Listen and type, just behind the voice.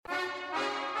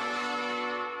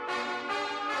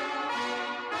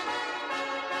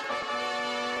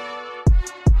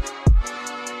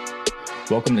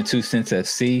Welcome to Two Cents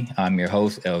FC. I'm your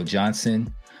host, L.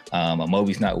 Johnson.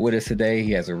 Amobi's not with us today.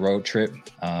 He has a road trip,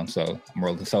 so I'm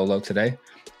rolling solo today.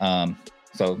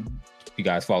 So you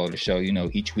guys follow the show. You know,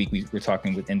 each week we're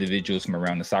talking with individuals from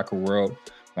around the soccer world,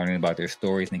 learning about their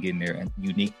stories and getting their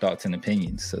unique thoughts and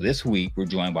opinions. So this week we're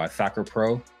joined by soccer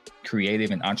pro,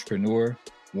 creative and entrepreneur,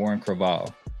 Warren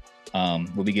Creavalle.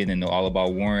 We'll be getting to know all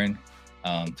about Warren,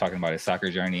 talking about his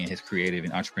soccer journey and his creative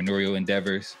and entrepreneurial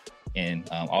endeavors, and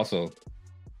also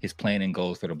his plan and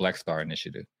goals for the Black Star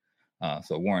Initiative.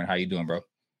 So Warren, how you doing, bro?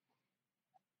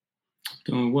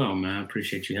 Doing well, man. I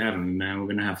appreciate you having me, man. We're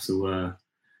going to have to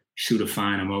shoot a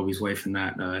fine. I'm always waiting for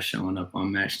not showing up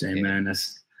on match day, man.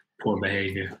 That's poor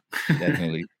behavior.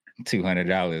 Definitely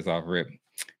 $200 off rip.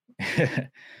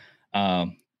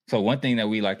 So one thing that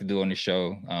we like to do on the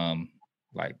show,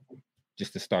 like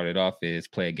just to start it off, is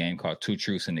play a game called Two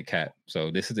Truths and a Cap. So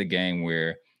this is a game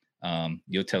where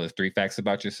you'll tell us 3 facts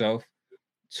about yourself.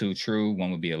 2 true,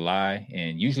 1 would be a lie.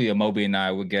 And usually Amobi and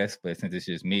I would guess, but since it's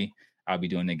just me, I'll be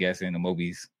doing the guessing.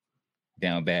 Amobi's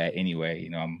down bad anyway.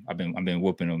 You know, I've been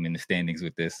whooping them in the standings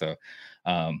with this. So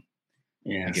I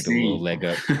get a little leg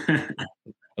up,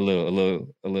 a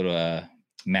little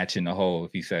match in the hole,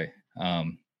 if you say.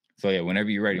 So yeah, whenever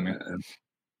you're ready, man.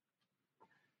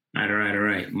 All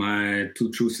right. My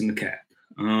 2 truths in the cap.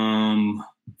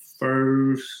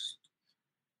 First,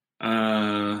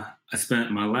 I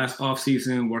spent my last off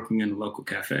season working in a local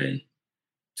cafe.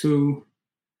 2,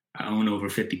 I own over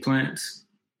 50 plants.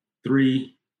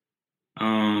 3,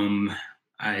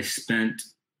 I spent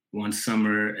one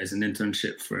summer as an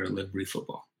internship for Live Breathe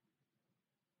Football.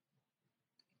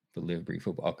 For Live Breathe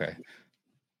Football, okay.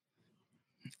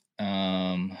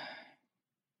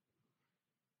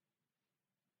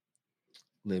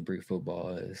 Live Breathe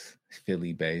Football is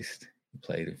Philly based. You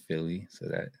played in Philly, so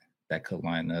that could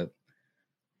line up.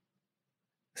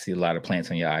 I see a lot of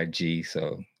plants on your IG,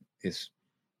 so it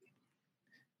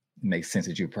makes sense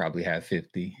that you probably have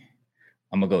 50.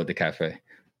 I'm gonna go with the cafe.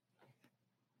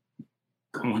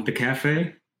 Going with the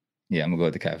cafe? Yeah, I'm gonna go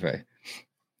with the cafe.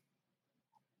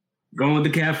 Going with the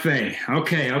cafe.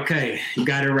 Okay. You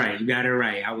got it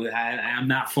right. I'm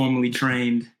not formally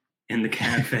trained in the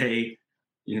cafe.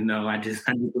 You know, I need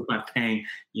to put my thing,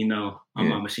 on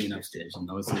my machine upstairs. You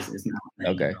know, it's not.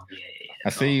 Okay. You know, yeah. I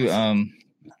see you.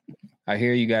 I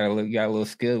hear you got a little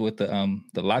skill with the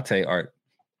latte art.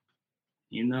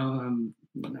 I'm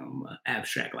an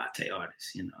abstract latte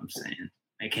artist. You know what I'm saying?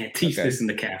 I can't teach this in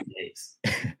the cafes.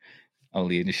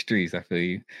 Only in the streets, I feel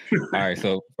you. All right,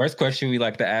 so first question we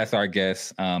like to ask our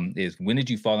guests is, when did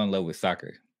you fall in love with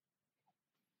soccer?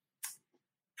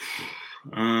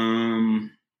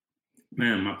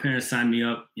 Man, my parents signed me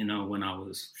up, when I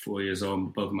was 4 years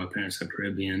old. Both of my parents are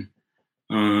Caribbean.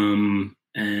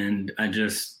 And I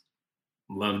just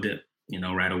loved it,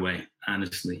 right away,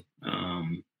 honestly.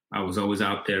 I was always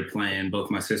out there playing. Both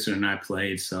my sister and I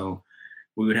played, so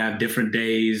we would have different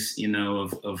days,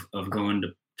 of going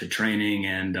to training,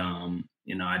 and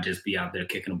I'd just be out there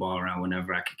kicking the ball around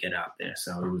whenever I could get out there.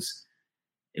 So it was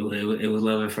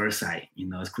love at first sight,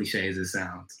 as cliche as it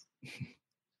sounds.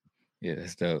 Yeah,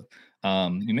 that's dope.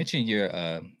 You mentioned your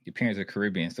parents are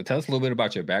Caribbean, so tell us a little bit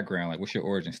about your background. Like, what's your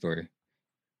origin story?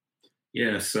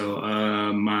 Yeah, so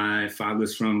my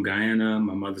father's from Guyana,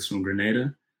 my mother's from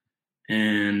Grenada,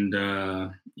 and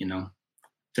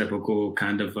typical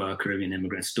kind of Caribbean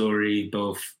immigrant story.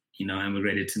 Both,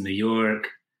 immigrated to New York.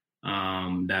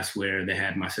 That's where they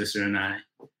had my sister and I,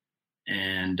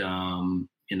 and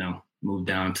moved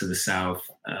down to the South,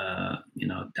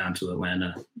 down to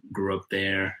Atlanta. Grew up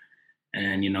there,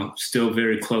 and still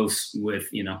very close with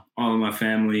all of my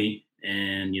family,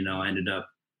 and I ended up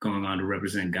going on to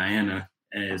represent Guyana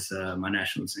as my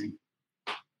national team.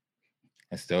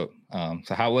 That's dope.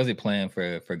 So how was it playing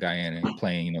for Guyana,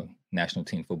 playing, national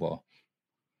team football?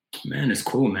 Man, it's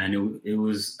cool, man. It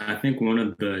was, I think one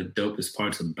of the dopest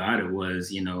parts about it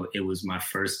was, it was my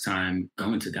first time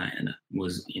going to Guyana,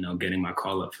 was, getting my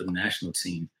call up for the national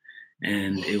team.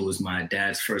 And it was my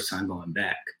dad's first time going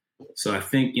back. So I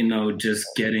think, just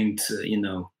getting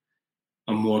to,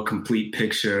 a more complete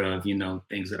picture of,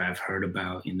 things that I've heard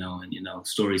about, and,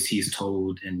 stories he's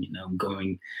told, and,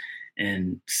 going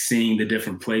and seeing the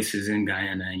different places in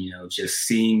Guyana, and, just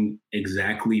seeing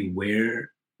exactly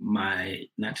where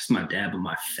not just my dad, but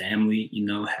my family,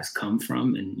 has come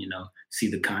from, and, see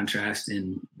the contrast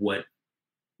in what,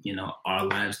 our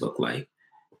lives look like.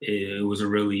 It was a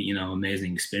really,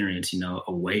 amazing experience,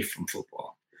 away from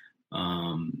football.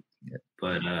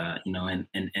 But,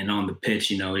 and on the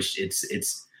pitch,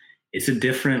 it's it's a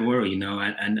different world, you know.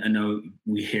 I know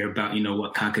we hear about, you know,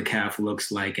 what CONCACAF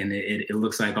looks like, and it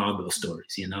looks like all those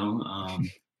stories, you know.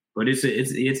 But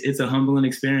it's a humbling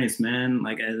experience, man.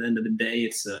 Like at the end of the day,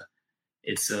 it's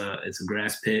a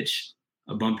grass pitch,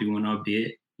 a bumpy one,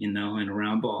 albeit, you know, and a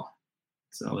round ball.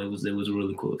 So it was a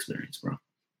really cool experience, bro.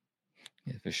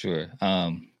 Yeah, for sure.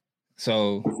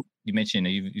 So you mentioned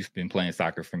that you've been playing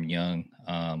soccer from young.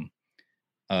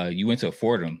 You went to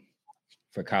Fordham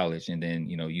for college, and then,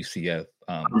 you know, UCF.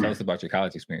 Tell us about your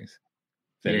college experience.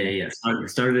 Yeah.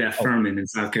 Started at Furman in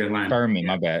South Carolina. Furman,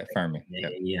 my bad. Furman.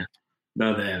 Yeah. The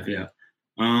other half, yeah.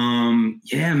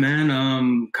 Yeah,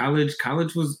 man. College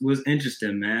was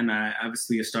interesting, man. I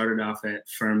obviously started off at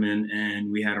Furman, and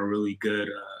we had a really good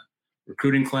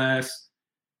recruiting class.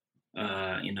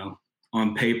 You know,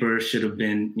 on paper should have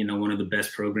been, you know, one of the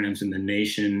best programs in the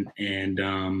nation,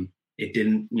 and it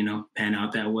didn't, you know, pan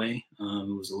out that way.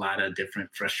 It was a lot of different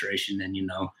frustration, and, you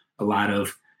know, a lot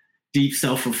of deep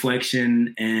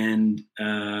self-reflection, and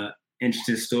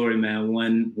interesting story, man.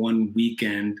 One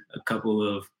weekend, a couple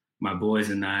of my boys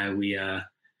and I, we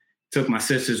took my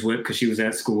sister's whip because she was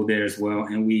at school there as well,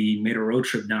 and we made a road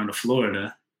trip down to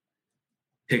Florida.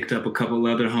 Picked up a couple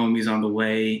other homies on the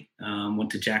way, went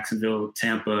to Jacksonville,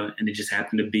 Tampa, and it just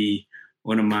happened to be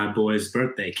one of my boys'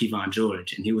 birthday, Kevon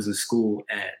George, and he was in school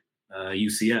at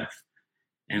UCF.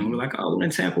 And we're like, oh, we're in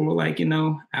Tampa. We're like, you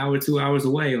know, hour, 2 hours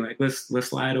away. Like, let's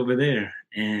slide over there.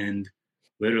 And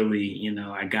literally, you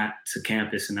know, I got to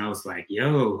campus and I was like,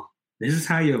 yo, this is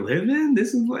how you're living?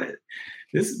 This is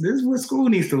what school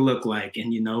needs to look like.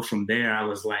 And, you know, from there I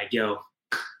was like, yo,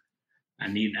 I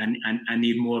need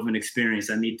more of an experience.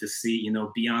 I need to see, you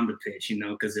know, beyond the pitch, you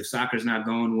know, because if soccer's not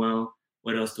going well,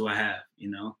 what else do I have,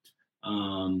 you know?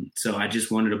 So I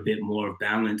just wanted a bit more of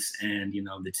balance, and, you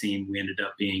know, the team, we ended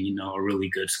up being, you know, a really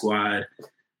good squad,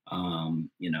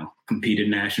 you know, competed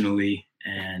nationally,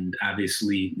 and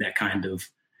obviously that kind of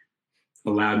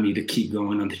allowed me to keep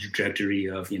going on the trajectory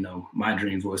of, you know, my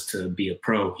dreams was to be a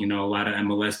pro. You know, a lot of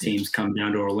MLS teams come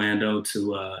down to Orlando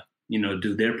to, you know,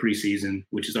 do their preseason,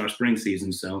 which is our spring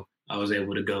season. So I was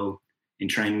able to go and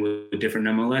train with different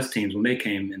MLS teams when they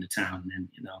came into town, and,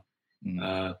 you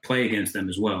know, play against them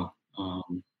as well.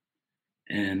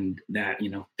 And that, you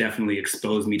know, definitely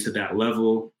exposed me to that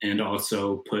level, and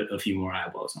also put a few more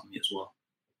eyeballs on me as well.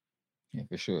 Yeah,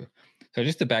 for sure. So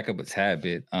just to back up a tad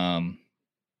bit,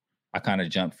 I kind of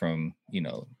jumped from, you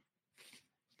know,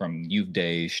 from youth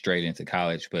days straight into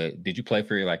college, but did you play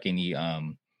for like any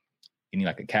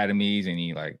like academies,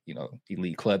 any like, you know,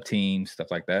 elite club teams,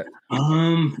 stuff like that?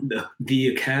 The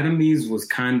academies was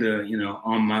kind of, you know,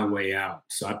 on my way out.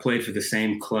 So I played for the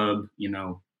same club, you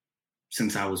know,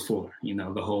 since I was 4, you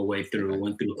know, the whole way through.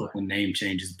 Went through a couple of name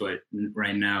changes, but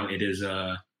right now it is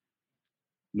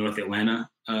North Atlanta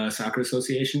Soccer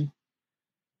Association.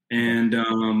 And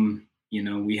you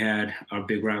know, we had our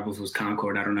big rivals was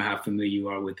Concord. I don't know how familiar you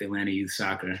are with Atlanta youth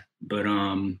soccer, but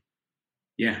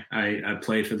yeah, I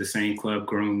played for the same club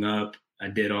growing up. I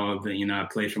did all the, you know, I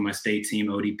played for my state team,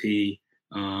 ODP,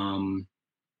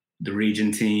 the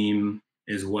region team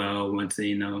as well. Went to,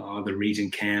 you know, all the region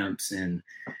camps and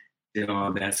did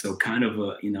all that. So kind of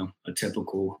a, you know, a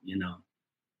typical, you know,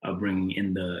 upbringing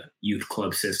in the youth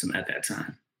club system at that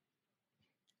time.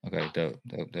 Okay, dope.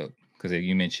 Because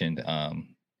you mentioned,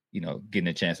 you know, getting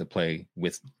a chance to play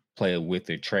with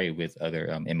or trade with other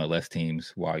MLS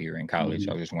teams while you're in college.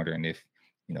 I was just wondering if,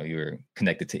 you know, you were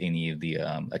connected to any of the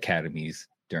academies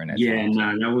during that time. Yeah,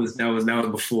 no, that was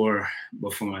before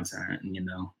my time. You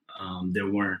know, there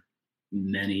weren't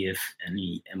many, if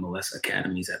any, MLS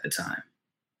academies at the time.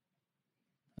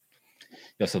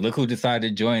 Yo, so look who decided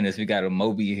to join us. We got a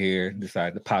Moby here,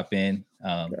 decided to pop in.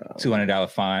 $200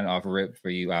 fine off rip for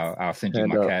you. I'll send you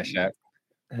my Cash App.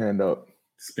 Hand up.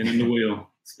 Spinning the wheel.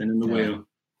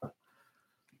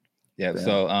 Yeah.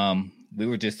 So we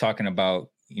were just talking about,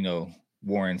 you know,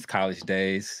 Warren's college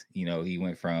days. You know, he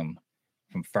went from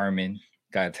Furman,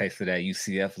 got a taste of that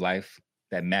UCF life,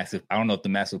 that massive. I don't know if the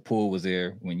massive pool was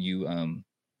there when you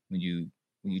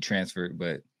transferred,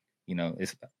 but, you know,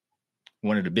 it's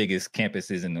one of the biggest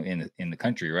campuses in the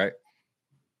country, right?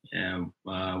 Yeah,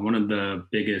 one of the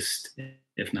biggest,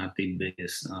 if not the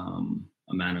biggest,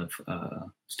 amount of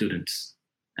students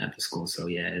at the school. So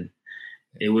yeah,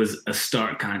 it was a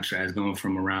stark contrast going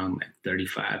from around like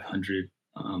 3,500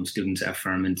 students at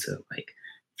Furman to like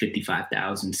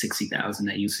 55,000, 60,000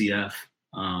 at UCF.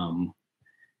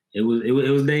 It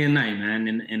was day and night, man,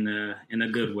 in a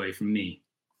good way for me.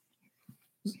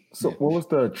 So what was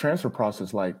the transfer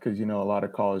process like? Because, you know, a lot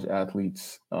of college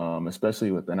athletes,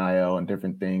 especially with NIL and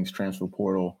different things, transfer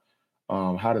portal,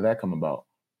 how did that come about?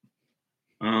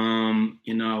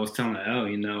 I was telling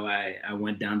Elle, I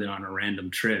went down there on a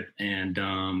random trip and,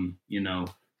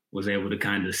 was able to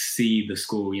kind of see the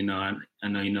school. I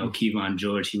know, Kevon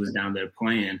George, he was down there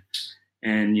playing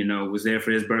and, was there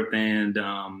for his birthday and,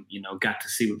 got to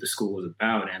see what the school was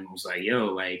about and was like, yo,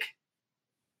 like,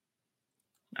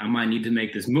 I might need to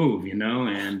make this move,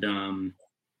 and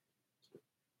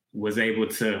was able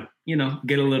to,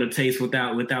 get a little taste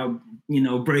without,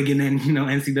 breaking in,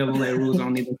 NCAA rules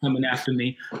on even coming after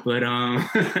me. But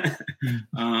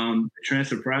the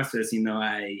transfer process,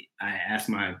 I asked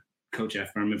my coach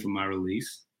at Furman for my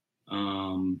release,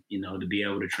 to be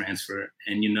able to transfer.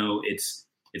 And,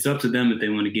 it's up to them if they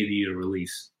want to give you a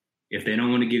release. If they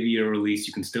don't want to give you a release,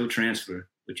 you can still transfer,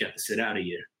 but you have to sit out a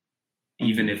year,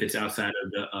 even if it's outside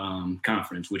of the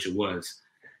conference, which it was.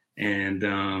 And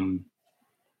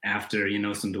after,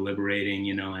 some deliberating,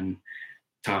 and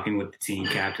talking with the team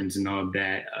captains and all of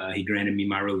that, he granted me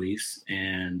my release.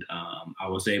 And I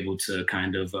was able to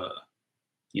kind of,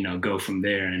 go from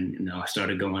there. And, I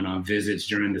started going on visits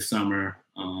during the summer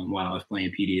while I was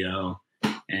playing PDL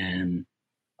and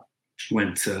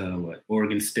went to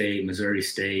Oregon State, Missouri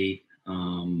State,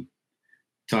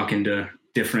 talking to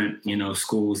different,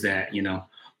 schools that,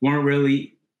 weren't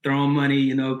really throwing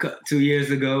money, 2 years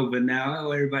ago, but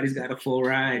now everybody's got a full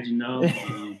ride, so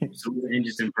it was an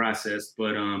interesting process.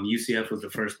 But UCF was the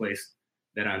first place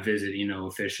that I visited,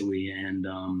 officially. And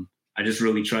I just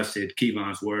really trusted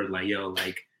Kevon's word, like, yo,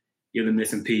 like, you're the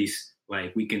missing piece.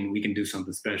 Like, we can do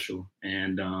something special.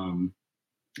 And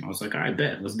I was like, all right,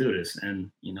 bet, let's do this.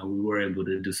 And, we were able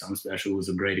to do something special. It was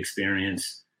a great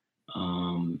experience.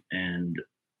 And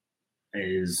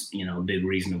is, a big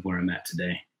reason of where I'm at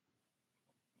today.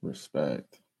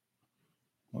 Respect.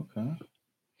 Okay.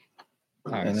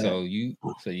 All right. So you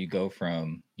go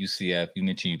from UCF, you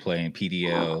mentioned you play in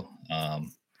PDL,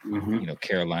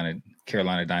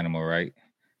 Carolina Dynamo, right?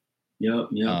 Yep.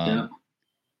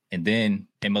 And then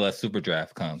MLS Super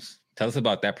Draft comes. Tell us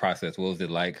about that process. What was it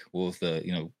like? What was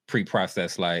the,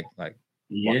 pre-process like?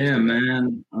 Yeah,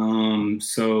 man.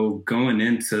 So going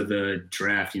into the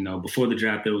draft, before the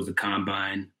draft, there was a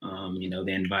combine.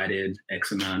 They invited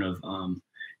X amount of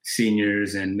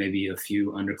seniors and maybe a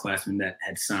few underclassmen that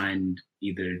had signed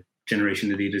either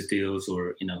Generation Adidas deals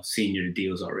or, senior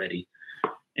deals already.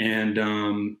 And,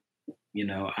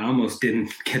 I almost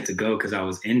didn't get to go because I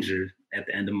was injured at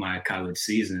the end of my college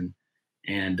season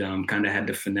and kind of had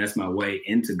to finesse my way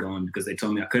into going because they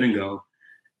told me I couldn't go.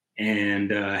 And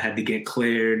had to get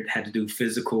cleared, had to do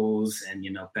physicals and,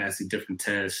 pass the different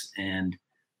tests. And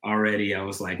already I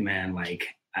was like, man, like,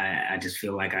 I just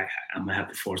feel like I'm going to have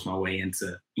to force my way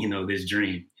into, this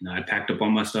dream. I packed up all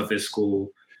my stuff at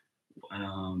school,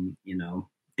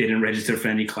 didn't register for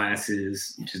any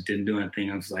classes, just didn't do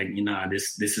anything. I was like,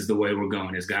 this is the way we're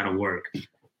going. It's got to work.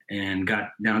 And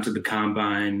got down to the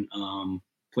combine,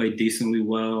 played decently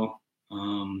well,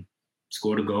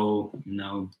 scored a goal,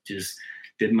 just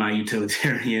did my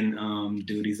utilitarian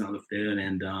duties on the field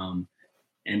and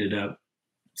ended up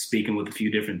speaking with a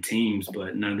few different teams,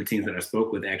 but none of the teams that I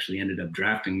spoke with actually ended up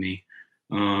drafting me.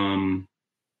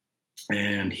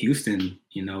 And Houston,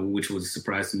 which was a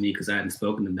surprise to me because I hadn't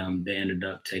spoken to them, they ended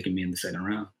up taking me in the second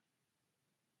round.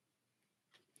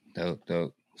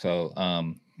 Dope. So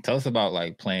tell us about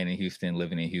like playing in Houston,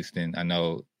 living in Houston. I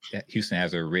know Houston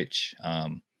has a rich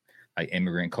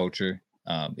immigrant culture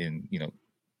and,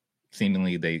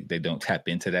 seemingly they don't tap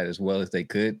into that as well as they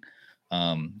could.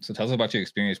 So tell us about your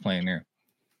experience playing there.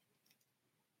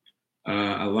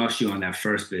 I lost you on that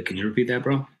first bit. Can you repeat that,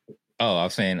 bro? Oh, I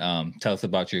was saying, tell us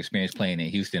about your experience playing in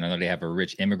Houston. I know they have a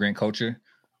rich immigrant culture,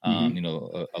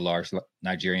 a large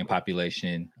Nigerian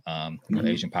population,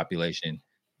 Asian population,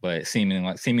 but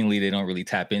seemingly they don't really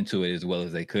tap into it as well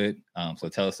as they could. So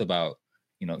tell us about,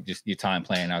 just your time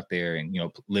playing out there and,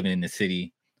 living in the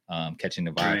city, catching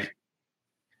the vibe. Right.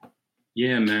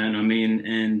 Yeah, man. I mean,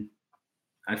 and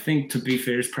I think to be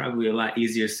fair, it's probably a lot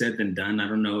easier said than done. I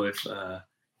don't know if,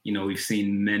 we've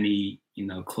seen many,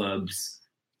 clubs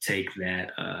take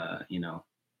that,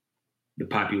 the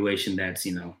population that's,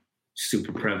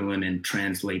 super prevalent and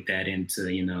translate that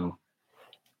into,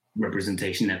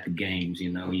 representation at the games.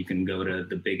 You can go to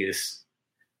the biggest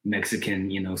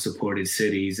Mexican, supported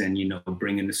cities and,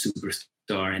 bring in the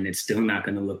superstar and it's still not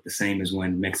going to look the same as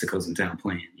when Mexico's in town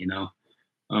playing,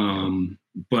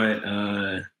 But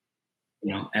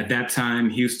at that time,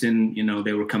 Houston,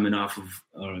 they were coming off of,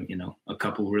 a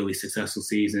couple really successful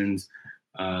seasons,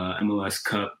 MLS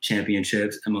Cup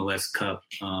championships, MLS Cup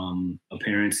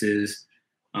appearances.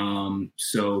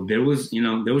 So there was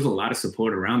a lot of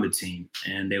support around the team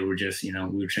and they were just, we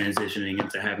were transitioning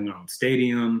into having our own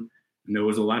stadium, And there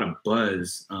was a lot of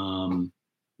buzz,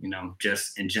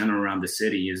 just in general around the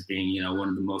city as being, one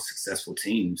of the most successful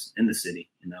teams in the city.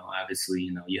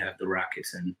 Obviously, you have the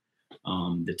Rockets and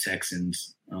the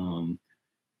Texans.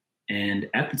 And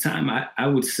at the time, I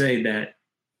would say that,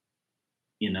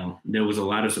 there was a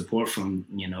lot of support from,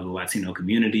 the Latino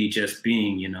community, just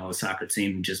being, a soccer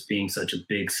team, just being such a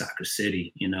big soccer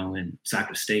city, and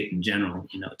soccer state in general.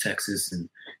 Texas and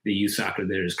the youth soccer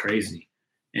there is crazy.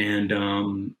 And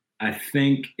I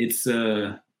think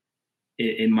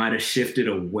it might have shifted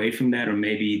away from that, or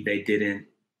maybe they didn't,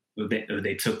 or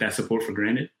they took that support for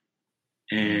granted.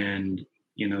 And,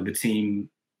 the team,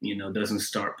 doesn't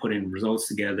start putting results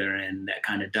together, and that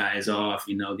kind of dies off,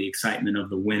 the excitement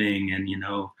of the winning. And,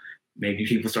 maybe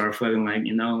people start reflecting like,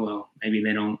 well, maybe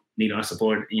they don't need our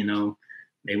support.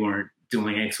 They weren't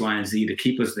doing X, Y, and Z to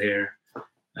keep us there.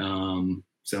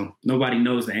 So nobody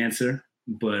knows the answer,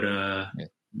 but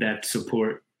that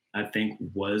support, I think,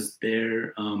 was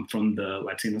there from the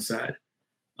Latino side.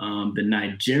 The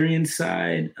Nigerian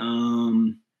side,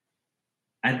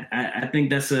 I think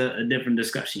that's a different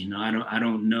discussion. I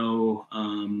don't know,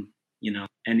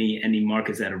 any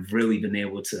markets that have really been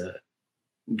able to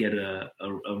get a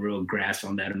real grasp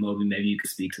on that. And Moby, maybe you could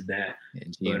speak to that.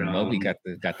 Yeah, but Moby got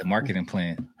the marketing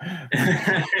plan.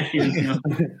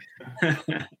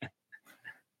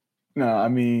 No, I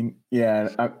mean,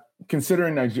 yeah.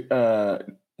 Considering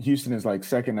Houston is like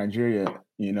second Nigeria,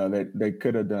 they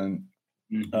could have done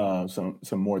some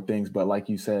more things, but like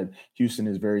you said, Houston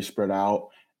is very spread out,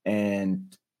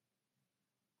 and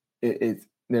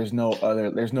there's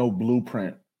no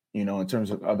blueprint, in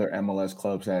terms of other MLS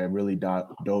clubs that have really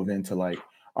dove into like,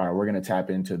 all right, we're going to tap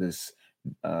into this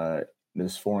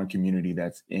foreign community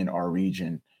that's in our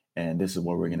region, and this is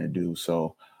what we're going to do.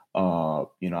 So,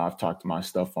 I've talked my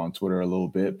stuff on Twitter a little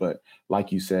bit, but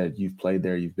like you said, you've played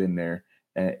there, you've been there,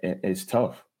 and it's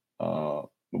tough.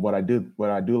 What I do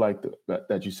like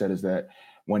that you said is that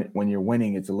when you're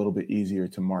winning, it's a little bit easier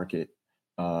to market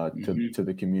to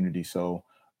the community. So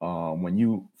when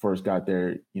you first got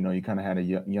there, you kind of had a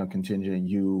young contingent,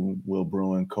 you, Will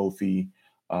Bruin, Kofi.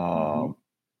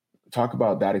 Talk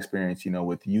about that experience,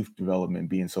 with youth development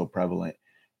being so prevalent,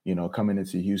 coming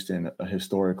into Houston, a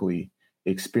historically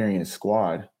experienced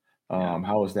squad.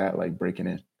 How was that like breaking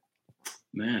in?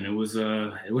 Man, it was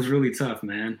really tough,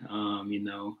 man.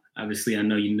 Obviously I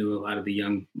know you knew a lot of the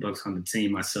young bucks on the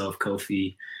team, myself,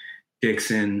 Kofi,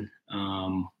 Dixon,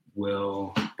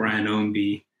 Will, Brian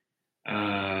Ownby.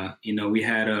 We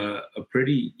had a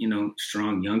pretty,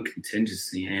 strong young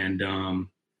contingency. And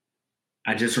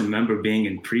I just remember being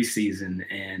in preseason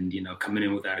and, coming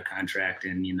in without a contract.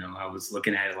 And, I was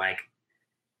looking at it like,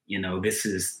 this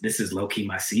is low key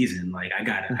my season. Like I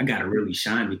gotta really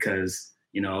shine because,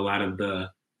 a lot of the,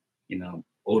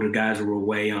 older guys were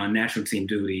away on national team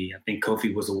duty. I think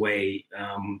Kofi was away,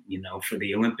 for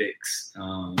the Olympics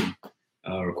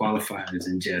or qualifiers,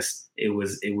 and just it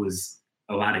was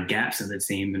a lot of gaps in the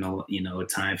team, and a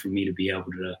time for me to be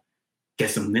able to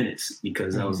get some minutes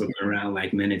because I was looking around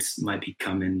like minutes might be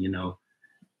coming,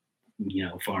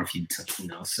 far and few.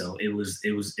 So it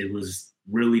was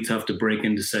really tough to break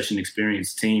into such an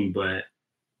experienced team, but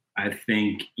I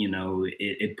think,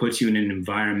 it puts you in an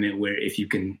environment where if you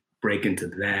can break into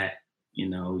that,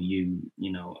 you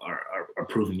are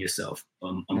proving yourself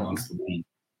amongst the league.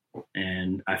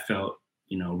 And I felt,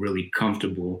 really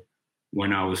comfortable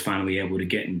when I was finally able to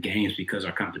get in games because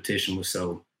our competition was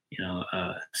so,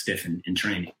 stiff in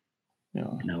training.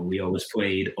 Yeah. We always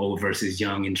played old versus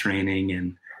young in training,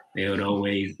 and they would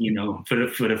always,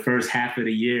 for the first half of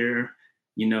the year,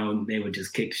 they would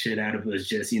just kick shit out of us.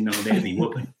 Just, they'd be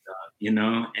whooping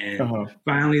stuff, and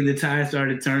finally the tide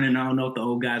started turning. I don't know if the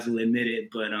old guys will admit it,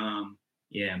 but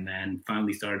yeah, man,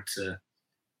 finally started to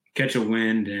catch a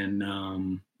wind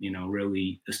and,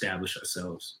 really establish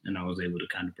ourselves. And I was able to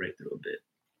kind of break through a bit.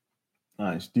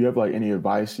 Nice. Do you have like any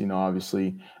advice?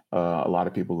 Obviously a lot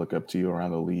of people look up to you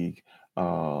around the league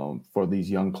for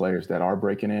these young players that are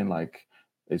breaking in. Like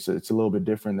it's a little bit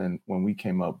different than when we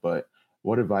came up, but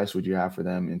what advice would you have for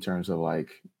them in terms of like,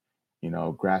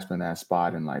 grasping that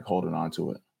spot and like holding on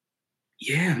to it?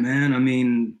 Yeah, man. I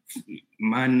mean,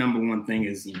 my number one thing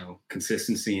is,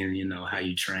 consistency and, how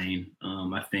you train.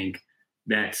 I think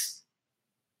that's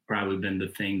probably been the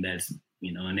thing that's,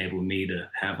 enabled me to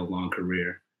have a long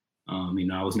career.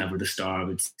 I was never the star of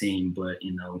a team, but,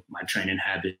 my training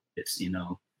habits,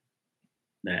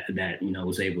 that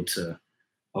was able to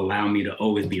allow me to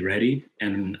always be ready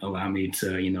and allow me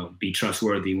to, be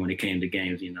trustworthy when it came to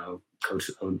games.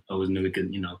 Coach always knew he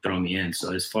could, throw me in.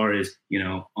 So as far as,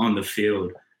 on the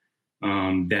field,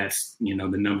 that's, you know,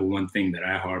 the number one thing that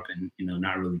I harp and, you know,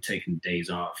 not really taking days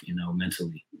off, you know,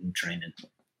 mentally in training.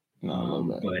 No, I love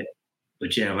that.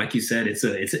 But yeah, like you said, it's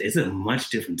a much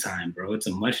different time, bro. It's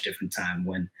a much different time.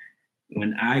 When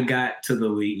I got to the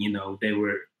league, you know,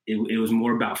 it was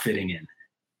more about fitting in.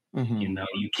 Mm-hmm. You know,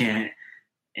 you can't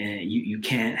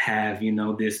have, you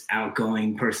know, this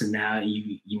outgoing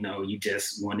personality. You know, you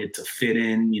just wanted to fit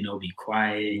in, you know, be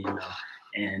quiet, you know.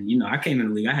 And, you know, I came in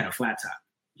the league, I had a flat top,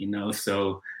 you know,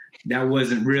 so that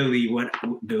wasn't really what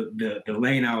the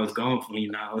lane I was going for,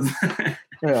 you know. I was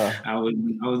yeah. I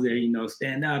was there, you know,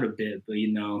 stand out a bit, but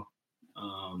you know,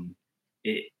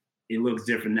 it looks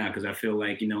different now because I feel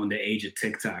like, you know, in the age of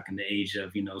TikTok and the age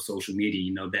of, you know, social media,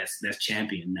 you know, that's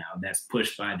champion now. That's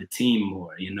pushed by the team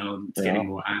more, you know, it's getting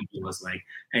more eyeballs. Like,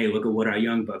 hey, look at what our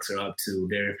young bucks are up to.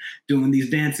 They're doing these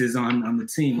dances on the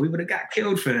team. We would have got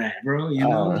killed for that, bro. You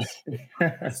know,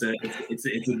 it's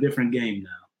a different game now.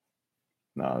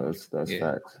 No, that's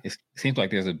facts. It seems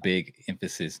like there's a big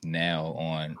emphasis now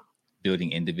on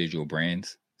building individual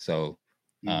brands. So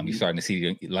you're starting to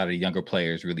see a lot of younger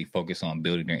players really focus on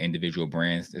building their individual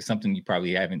brands. It's something you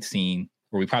probably haven't seen,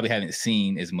 or we probably haven't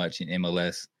seen as much in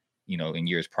MLS, you know, in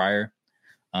years prior.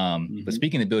 But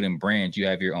speaking of building brands, you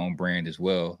have your own brand as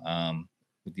well,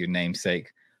 with your namesake.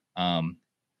 You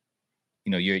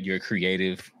know, you're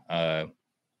creative.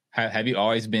 Have you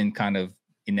always been kind of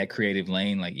in that creative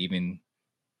lane, like even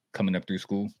coming up through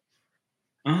school?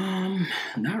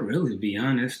 Not really, to be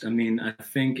honest. I mean, I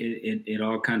think it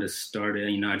all kind of started,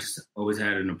 you know, I just always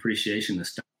had an appreciation of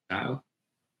style.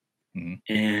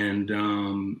 And,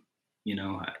 you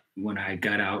know, when I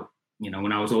got out, you know,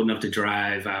 when I was old enough to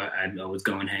drive, I'd always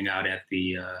go and hang out at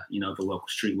the, you know, the local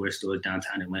streetwear stores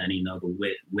downtown Atlanta, you know, the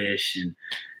Wish and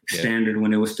Standard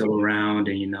when it was still around,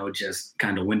 and, you know, just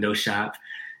kind of window shop.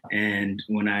 And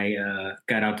when I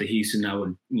got out to Houston, I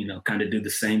would, you know, kind of do the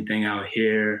same thing out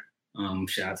here.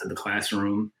 Shout out to the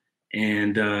classroom.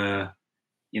 And,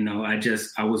 you know,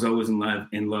 I was always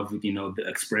in love with, you know, the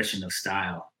expression of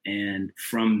style. And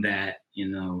from that, you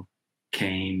know,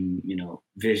 came, you know,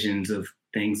 visions of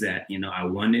things that, you know, I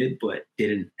wanted, but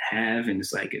didn't have. And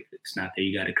it's like, if it's not there,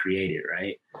 you got to create it.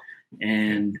 Right.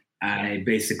 And I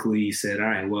basically said, all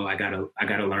right, well, I gotta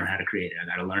learn how to create it. I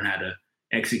got to learn how to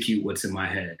execute what's in my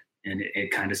head. And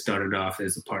it kind of started off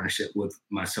as a partnership with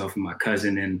myself and my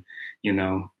cousin. And, you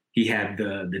know, he had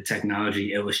the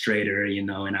technology Illustrator, you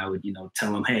know, and I would, you know,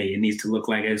 tell him, hey, it needs to look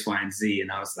like X, Y, and Z.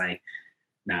 And I was like,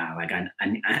 nah, like I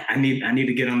need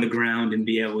to get on the ground and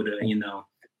be able to, you know,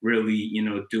 really, you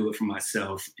know, do it for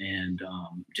myself and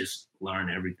just learn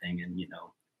everything. And, you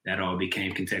know, that all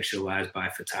became contextualized by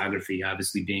photography,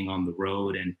 obviously being on the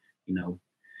road and, you know,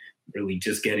 really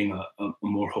just getting a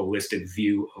more holistic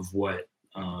view of what,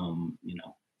 you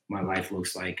know, my life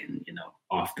looks like and, you know,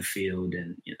 off the field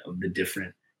and, you know, the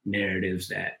different narratives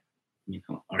that, you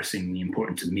know, are seemingly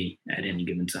important to me at any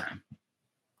given time.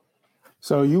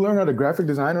 So you learn how to graphic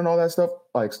design and all that stuff,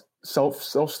 like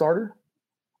self-starter?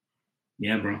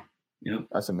 Yeah, bro. Yep.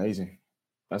 That's amazing.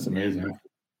 That's amazing.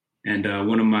 Yeah, and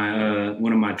one of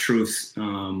my truths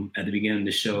at the beginning of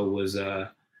the show was I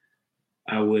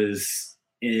was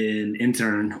an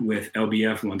intern with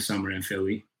LBF one summer in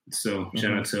Philly. So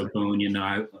shout out to Boone. You know,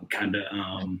 I kind of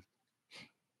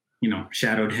you know,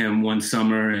 shadowed him one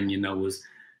summer and, you know, was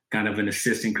kind of an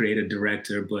assistant creative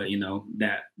director, but, you know,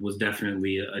 that was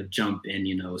definitely a jump in,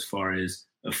 you know, as far as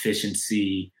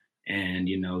efficiency and,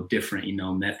 you know, different, you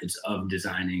know, methods of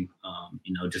designing,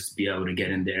 you know, just to be able to get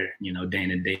in there, you know, day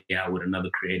in and day out with another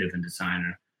creative and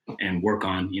designer and work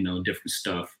on, you know, different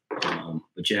stuff.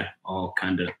 But yeah, all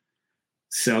kind of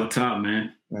self-taught,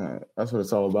 man. Yeah, that's what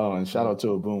it's all about. And shout out to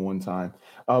Aboon one time.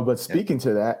 But speaking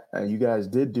to that, you guys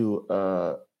did do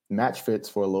match fits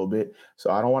for a little bit.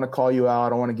 So I don't want to call you out. I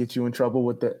don't want to get you in trouble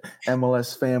with the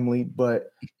MLS family,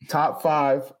 but top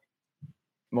 5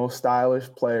 most stylish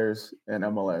players in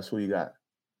MLS. Who you got?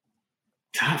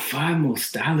 Top 5 most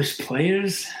stylish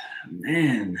players?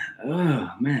 Man.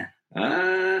 Oh, man.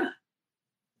 I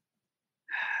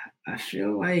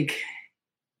feel like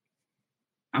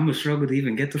I'm going to struggle to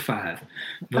even get to 5.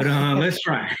 But let's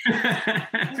try.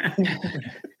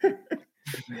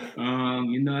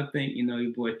 You know, I think, you know,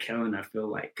 your boy Kellen, I feel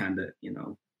like kind of, you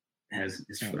know, has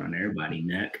his foot on everybody's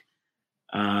neck.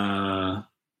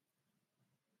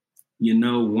 You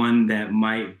know, one that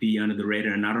might be under the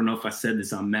radar, and I don't know if I said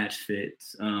this on Match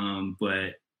Fits,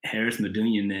 but Haris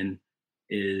Medunjanin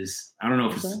is, I don't know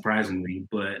if it's surprisingly,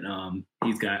 but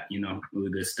he's got, you know,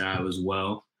 really good style as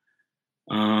well.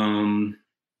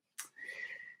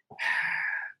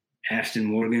 Ashton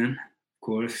Morgan, of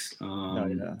course.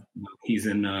 He's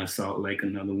in Salt Lake,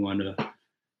 another one to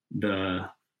the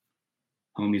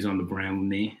homies on the brand with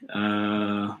me.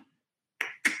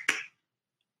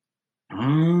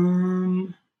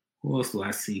 Who else do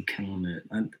I see killing it?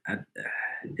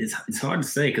 It's hard to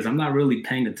say because I'm not really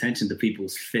paying attention to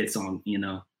people's fits on game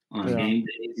days.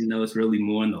 It's really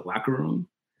more in the locker room.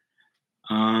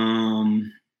 I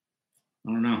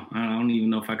don't know. I don't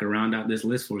even know if I could round out this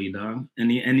list for you, dog.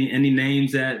 Any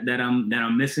names that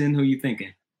I'm missing? Who you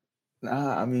thinking?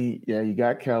 I mean, yeah, you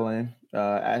got Kellen,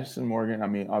 Ashton Morgan. I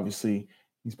mean, obviously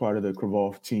he's part of the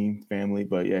Kravoff team family,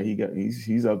 but yeah,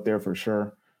 he's up there for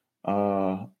sure.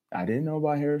 I didn't know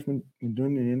about Harris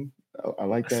Mendunian. I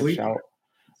like that shout.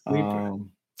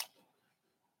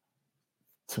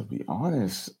 To be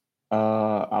honest,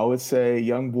 I would say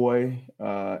young boy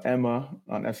Emma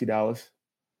on FC Dallas.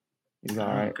 He's all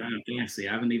right. God, fancy.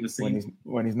 I haven't even seen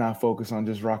when he's not focused on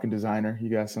just rocking designer. You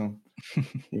got some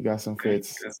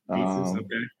fits.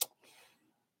 Okay.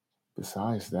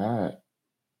 Besides that,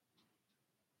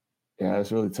 yeah,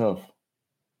 it's really tough.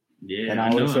 Yeah, and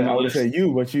I would say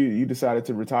you, but you decided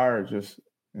to retire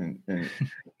and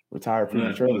retire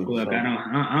prematurely. Look,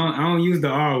 I don't use the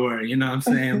R word, you know what I'm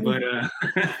saying? But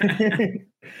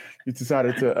you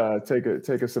decided to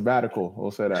take a sabbatical.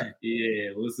 We'll say that.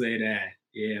 Yeah, we'll say that.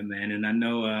 Yeah, man. And I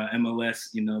know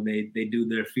MLS, they do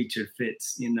their featured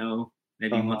fits,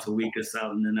 maybe once a week or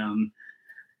something. And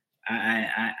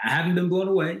I haven't been blown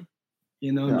away.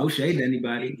 No shade to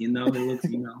anybody. It looks,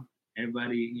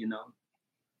 everybody,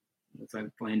 looks like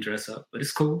playing dress up, but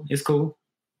it's cool. It's cool.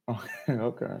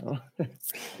 Okay.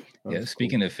 Yeah.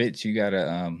 Speaking of fits, you got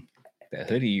that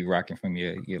hoodie you rocking from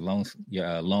your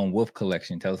Lone Wolf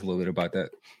collection. Tell us a little bit about that.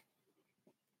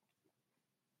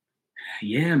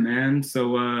 Yeah, man.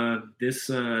 So this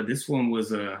one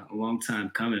was a long time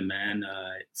coming, man.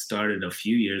 It started a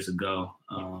few years ago.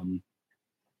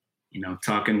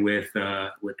 Talking with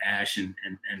Ash and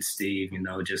Steve,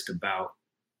 just about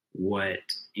what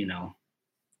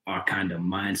our kind of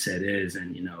mindset is,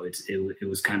 and it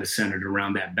was kind of centered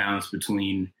around that balance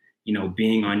between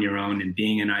being on your own and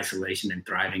being in isolation and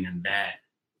thriving in that,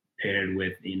 paired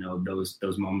with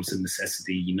those moments of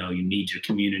necessity. You need your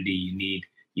community, you need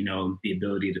the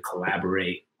ability to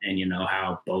collaborate, and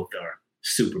how both are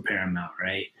super paramount,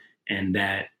 right? And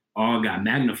that all got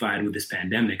magnified with this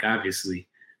pandemic, obviously,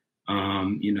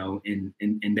 in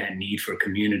that need for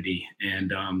community.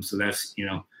 And so that's,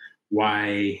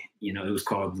 why, it was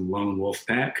called the Lone Wolf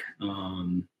Pack,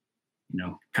 kind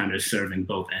of serving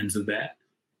both ends of that.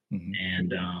 Mm-hmm.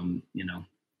 And,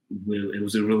 it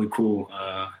was a really cool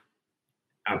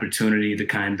opportunity to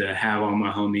kind of have all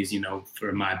my homies,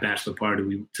 for my bachelor party.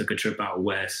 We took a trip out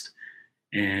west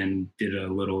and did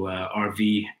a little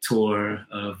RV tour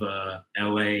of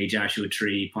LA, Joshua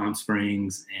Tree, Palm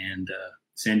Springs, and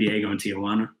San Diego and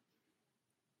Tijuana.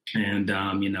 And,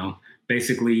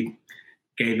 basically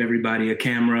gave everybody a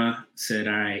camera, said,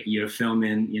 all right, you're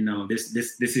filming, this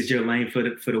is your lane for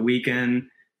the weekend,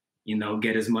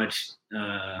 get as much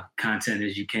content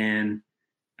as you can.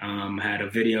 Had a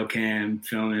video cam,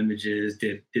 film images,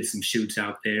 did some shoots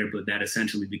out there, but that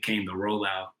essentially became the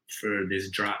rollout for this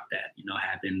drop that,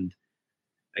 happened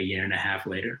a year and a half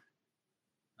later.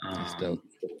 That's dope.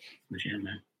 But yeah,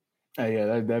 man.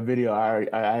 Yeah, that video, I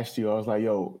asked you, I was like,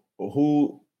 yo,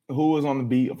 who was on the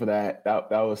beat for that? That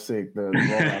was sick. The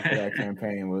rollout for that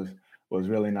campaign was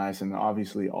really nice. And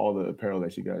obviously all the apparel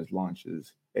that you guys launched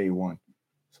is A1.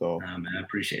 So man, I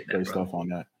appreciate that. Great stuff on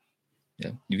that.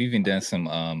 Yeah. You've even done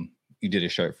some you did a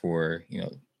shirt for,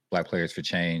 Black Players for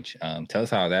Change. Tell us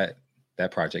how that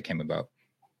project came about.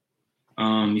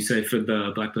 You say for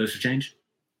the Black Players for Change?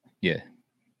 Yeah.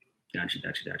 Gotcha.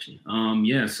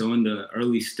 Yeah. So in the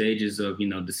early stages of,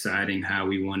 deciding how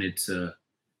we wanted to,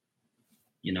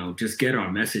 just get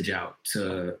our message out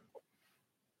to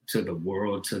the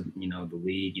world, to, the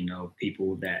league,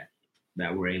 people that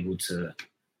were able to,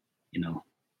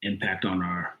 impact on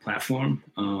our platform.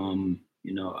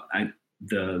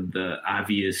 The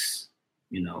obvious,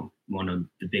 one of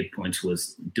the big points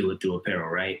was do it through apparel,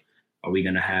 right? Are we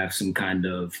going to have some kind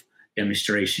of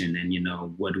demonstration, and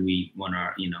what do we want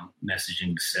our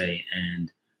messaging to say?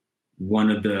 And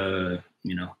one of the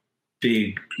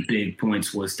big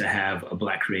points was to have a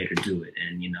Black creator do it,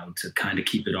 and to kind of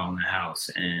keep it all in the house.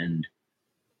 And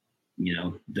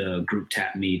the group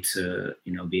tapped me to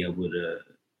be able to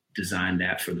design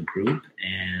that for the group,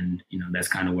 and that's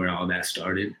kind of where all that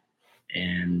started.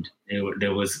 And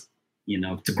there was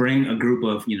to bring a group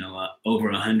of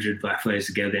over 100 Black players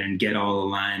together and get all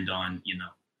aligned on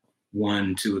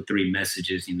 1, 2, or 3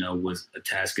 messages, was a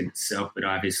task in itself. But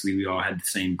obviously we all had the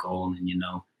same goal, and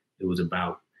it was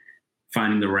about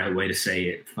finding the right way to say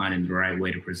it, finding the right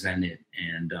way to present it.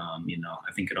 And,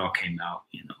 I think it all came out,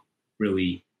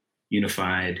 really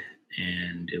unified,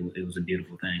 and it was a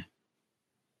beautiful thing.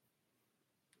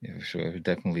 Yeah, for sure.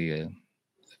 Definitely a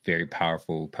very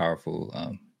powerful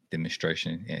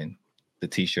demonstration. And the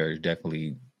t-shirt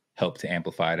definitely helped to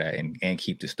amplify that and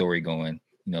keep the story going,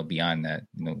 beyond that,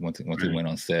 once it went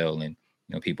on sale, and,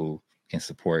 people can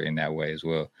support in that way as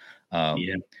well.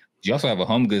 You also have a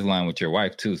home goods line with your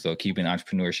wife too. So keeping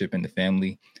entrepreneurship in the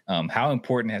family. How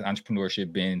important has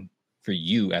entrepreneurship been for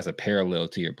you as a parallel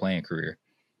to your playing career?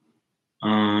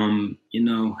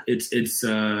 It's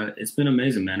been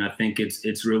amazing, man. I think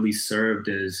it's really served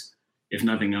as, if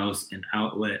nothing else, an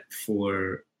outlet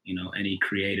for, any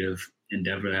creative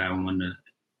endeavor that I want to,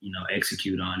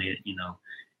 execute on it.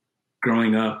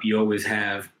 Growing up, you always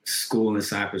have school and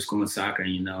soccer.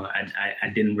 I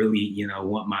didn't really,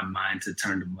 want my mind to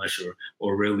turn to mush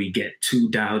or really get too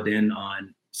dialed in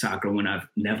on soccer when I've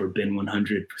never been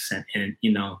 100% in,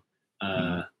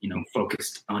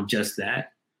 focused on just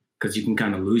that. Because you can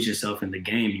kind of lose yourself in the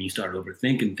game and you start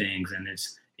overthinking things, and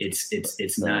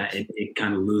it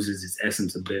kind of loses its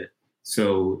essence a bit.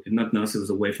 So if nothing else, it was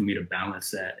a way for me to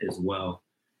balance that as well,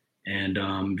 and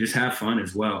just have fun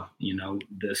as well.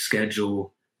 The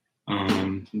schedule,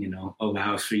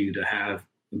 allows for you to have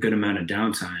a good amount of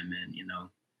downtime. And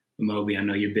Moby, I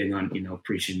know you're big on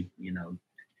preaching,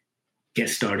 get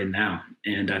started now.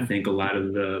 And I think a lot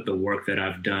of the work that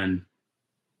I've done,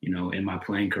 in my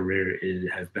playing career,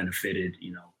 has benefited,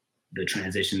 the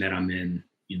transition that I'm in,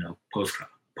 post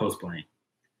playing.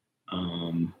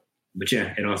 But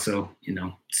yeah, it also,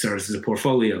 serves as a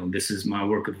portfolio. This is my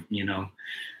work of,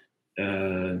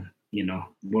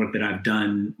 work that I've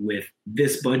done with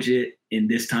this budget in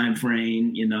this time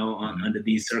frame, under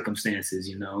these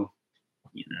circumstances,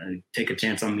 take a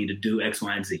chance on me to do X,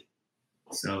 Y, and Z.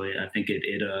 So I think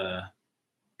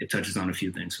it touches on a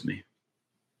few things for me.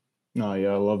 No, yeah,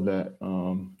 I love that.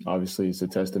 Obviously, it's a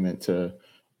testament to,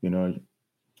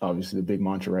 obviously the big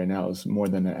mantra right now is more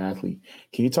than an athlete.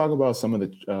 Can you talk about some of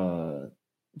the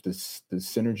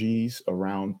synergies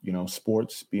around,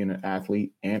 sports, being an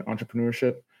athlete and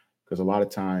entrepreneurship? Because a lot of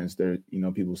times there,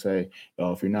 people say,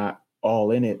 if you're not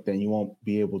all in it, then you won't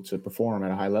be able to perform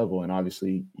at a high level. And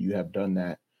obviously you have done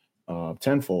that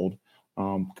tenfold.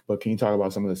 But can you talk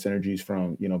about some of the synergies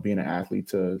from, being an athlete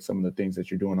to some of the things that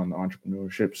you're doing on the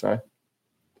entrepreneurship side?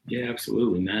 Yeah,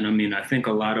 absolutely, man. I mean, I think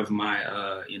a lot of my,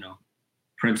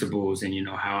 principles and,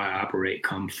 how I operate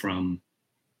come from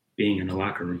being in the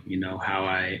locker room, how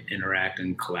I interact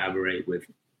and collaborate with,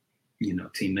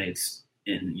 teammates.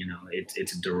 And,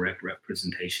 it's a direct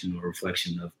representation or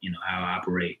reflection of, how I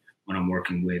operate when I'm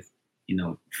working with,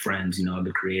 friends,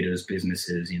 other creators,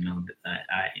 businesses.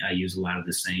 I use a lot of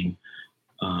the same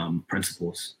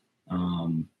principles.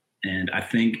 And I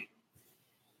think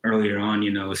earlier on,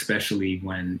 especially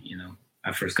when,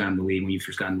 I first got in the league, when you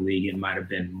first got in the league, it might have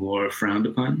been more frowned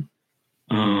upon,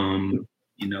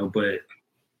 but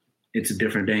it's a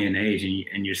different day and age,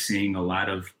 and you're seeing a lot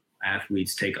of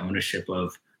athletes take ownership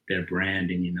of their brand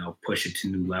and, push it to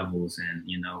new levels. And,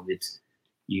 it's,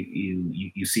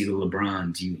 you see the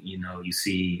LeBrons, you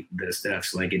see the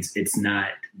Stephs, like it's not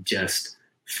just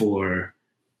for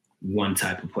one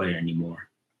type of player anymore.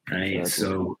 Right. Exactly.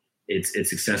 So it's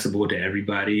accessible to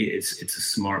everybody. It's a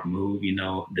smart move.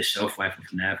 The shelf life of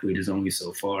an athlete is only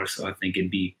so far. So I think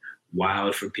it'd be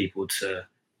wild for people to,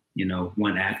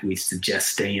 want athletes to just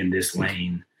stay in this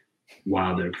lane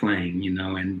while they're playing,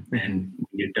 and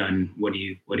you're done. What are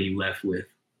you left with?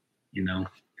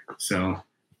 So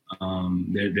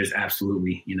there's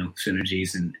absolutely,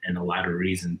 synergies and a lot of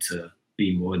reason to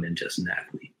be more than just an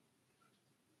athlete.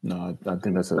 No, I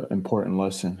think that's an important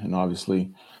lesson. And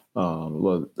obviously,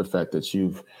 the fact that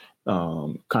you've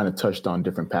kind of touched on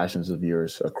different passions of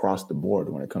yours across the board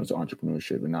when it comes to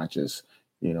entrepreneurship, and not just,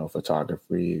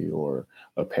 photography or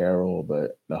apparel,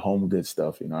 but the home goods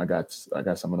stuff. I got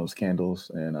some of those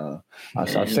candles, and I'm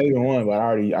saving one, but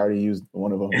I already used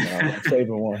one of them. I'm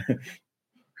saving one.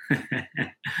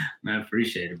 I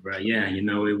appreciate it, bro. Yeah,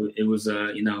 it was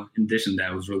in addition to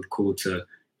that, it was really cool to,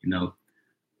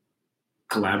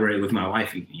 collaborate with my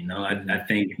wife. I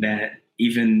think that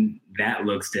even that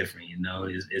looks different,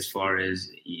 as far as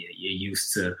you're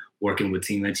used to working with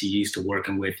teammates, you're used to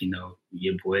working with,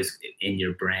 your boys in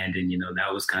your brand. And,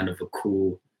 that was kind of a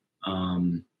cool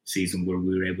season where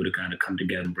we were able to kind of come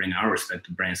together and bring our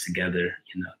respective brands together,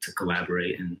 to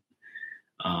collaborate and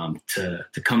to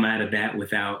come out of that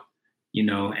without,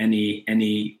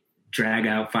 any drag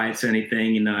out fights or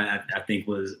anything, I think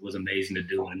was amazing to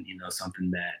do. And, something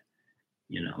that,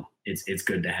 it's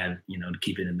good to have, to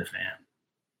keep it in the fam.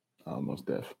 Most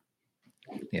def.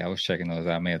 Yeah, I was checking those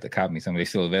out. I may have to copy me some. Are they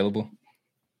still available?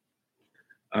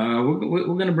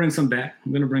 We're gonna bring some back.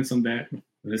 We're gonna bring some back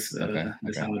this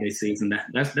holiday season.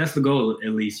 That's the goal,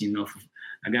 at least.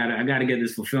 I gotta get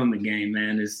this fulfillment game,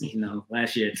 man. It's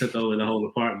last year it took over the whole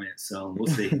apartment, so we'll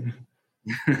see.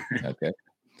 Okay,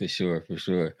 for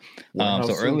sure.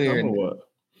 So earlier, what?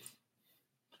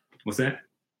 What's that?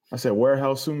 I said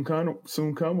warehouse soon come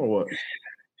or what?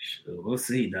 We'll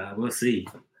see, dog. We'll see.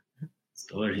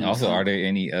 Also, are there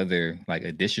any other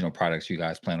additional products you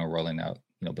guys plan on rolling out?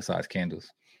 Besides candles.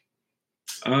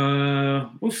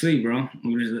 We'll see, bro.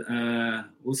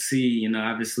 We'll see.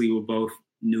 Obviously we're both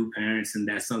new parents, and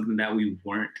that's something that we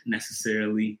weren't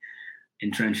necessarily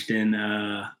entrenched in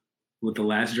with the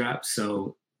last drop.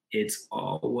 So it's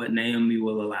all what Naomi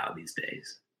will allow these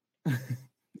days.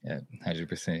 Yeah,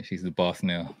 100%. She's the boss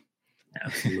now.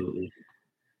 Absolutely.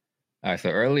 All right.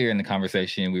 So earlier in the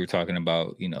conversation, we were talking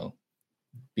about,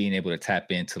 being able to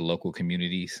tap into local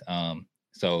communities.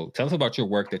 So tell us about your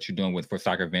work that you're doing for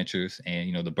Soccer Ventures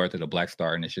and, the birth of the Black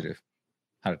Star Initiative.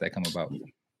 How did that come about?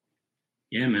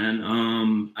 Yeah, man.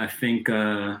 I think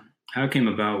how it came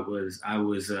about was I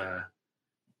was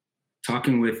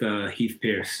talking with Heath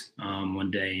Pierce one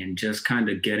day and just kind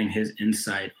of getting his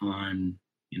insight on,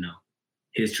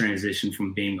 his transition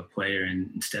from being a player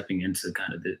and stepping into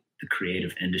kind of the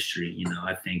creative industry.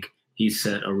 I think he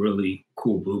set a really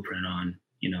cool blueprint on,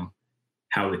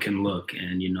 how it can look.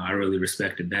 And, I really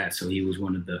respected that. So he was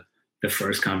one of the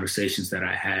first conversations that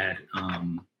I had,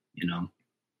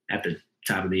 at the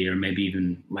top of the year, maybe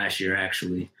even last year,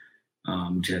 actually,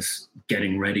 just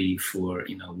getting ready for,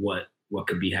 what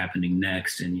could be happening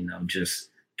next and, just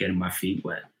getting my feet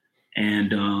wet.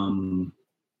 And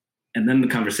then the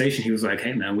conversation, he was like,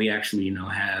 hey, man, we actually,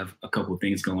 have a couple of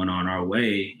things going on our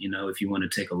way. If you want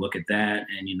to take a look at that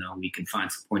and, we can find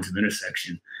some points of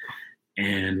intersection.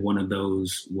 And one of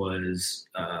those was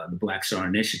the Black Star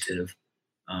Initiative.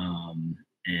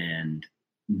 And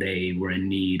they were in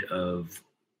need of,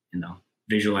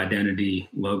 visual identity,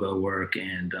 logo work,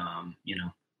 and,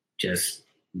 just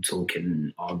toolkit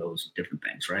and all those different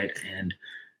things, right? And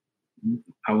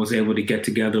I was able to get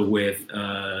together with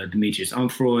Demetrius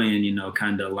Umfroy and,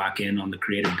 kind of lock in on the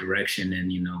creative direction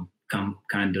and, come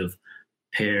kind of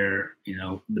pair,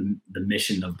 the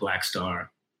mission of Black Star,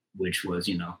 which was,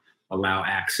 allow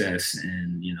access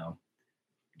and,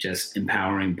 just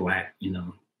empowering Black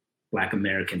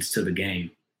Americans to the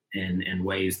game in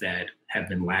ways that have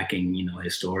been lacking,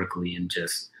 historically, and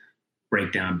just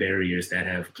break down barriers that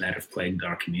have plagued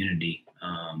our community,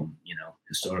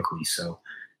 historically. So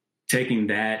taking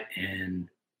that and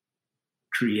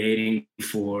creating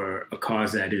for a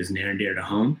cause that is near and dear to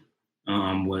home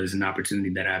was an opportunity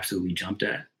that I absolutely jumped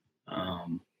at.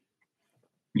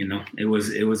 It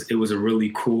was a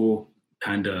really cool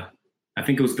kind of, I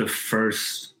think it was the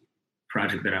first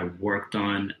project that I worked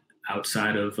on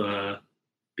outside of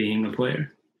being a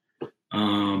player.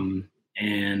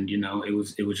 And,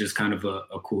 it was just kind of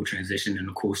a cool transition and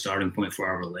a cool starting point for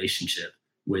our relationship,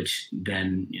 which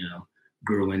then,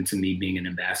 grew into me being an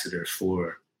ambassador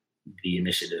for the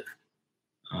initiative,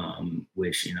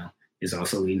 which, is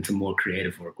also leading to more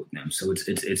creative work with them. So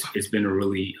it's been a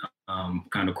really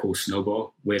kind of cool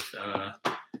snowball with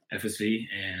FSV,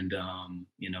 and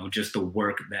just the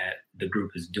work that the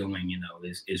group is doing,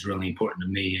 is really important to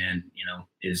me, and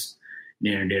is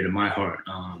near and dear to my heart.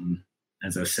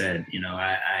 As I said,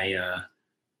 I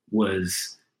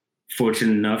was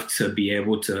fortunate enough to be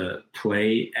able to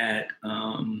play at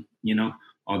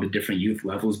all the different youth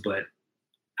levels, but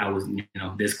I was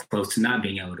this close to not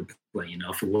being able to play.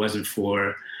 If it wasn't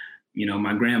for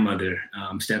my grandmother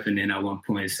stepping in at one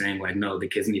point saying like, no, the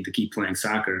kids need to keep playing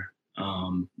soccer,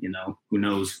 who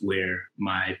knows where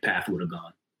my path would have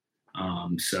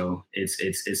gone. So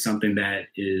it's something that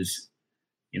is,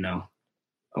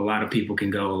 a lot of people can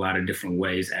go a lot of different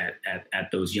ways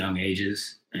at those young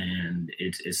ages, and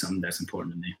it's something that's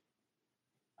important to me.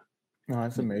 No,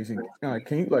 that's amazing.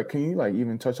 Can you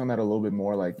even touch on that a little bit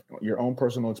more, like your own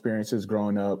personal experiences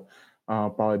growing up?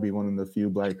 Probably be one of the few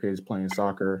Black kids playing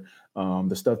soccer.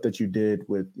 The stuff that you did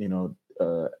with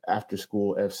after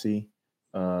school FC.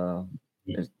 Am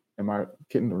I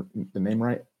getting the name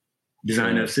right?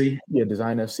 Design FC. Yeah,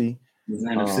 Design FC.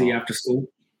 Design FC after school.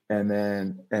 And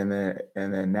then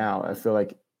now I feel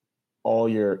like all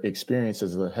your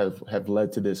experiences have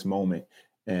led to this moment.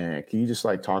 And can you just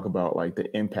talk about the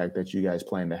impact that you guys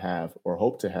plan to have or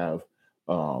hope to have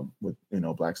with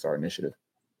Black Star Initiative?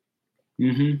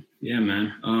 Mm-hmm. Yeah,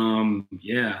 man.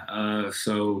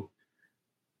 So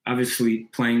obviously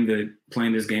playing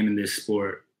this game in this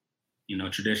sport,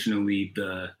 traditionally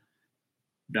the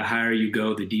the higher you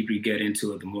go, the deeper you get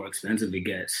into it, the more expensive it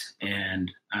gets.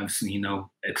 And I've seen,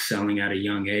 excelling at a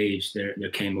young age, there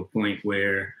came a point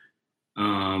where,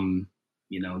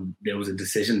 there was a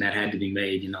decision that had to be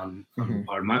made, on the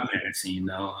part of my parents,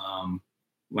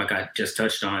 like I just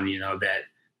touched on,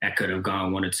 that could have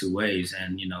gone one or two ways.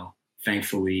 And,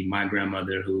 thankfully my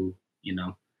grandmother, who,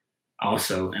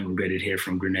 also immigrated here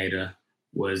from Grenada,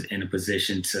 was in a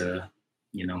position to,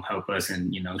 help us.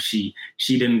 And, she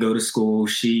didn't go to school.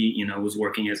 She, was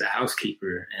working as a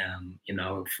housekeeper,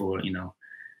 for,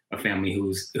 a family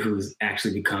who's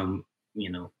actually become,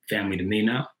 family to me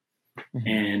now.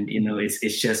 And,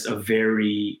 it's just a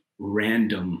very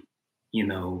random,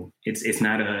 it's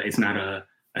not a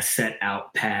set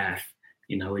out path,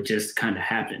 it just kind of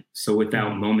happened. So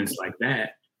without moments like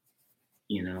that,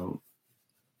 you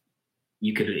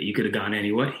could have gone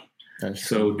any way.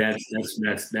 So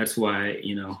that's why,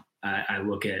 I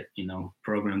look at,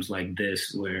 programs like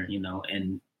this where,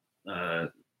 and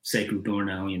Sekou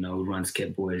Thornell, who runs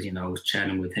Kit Boys, I was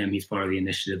chatting with him. He's part of the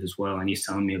initiative as well. And he's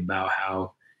telling me about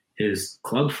how his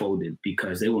club folded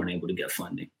because they weren't able to get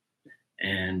funding.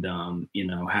 And,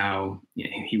 how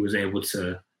he was able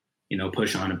to,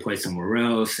 push on and play somewhere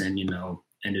else and,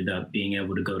 ended up being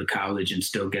able to go to college and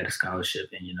still get a scholarship.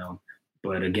 And,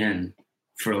 but again,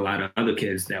 for a lot of other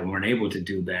kids that weren't able to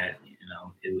do that,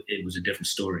 it was a different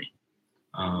story.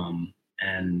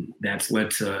 And that's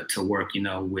led to work,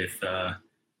 with,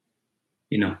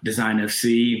 Design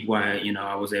FC, why,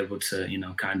 I was able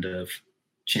to, kind of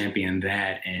champion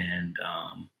that and,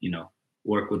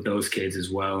 work with those kids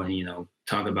as well. And,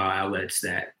 talk about outlets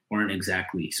that weren't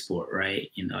exactly sport, right?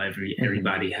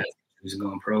 Everybody has who's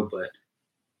going pro, but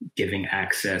giving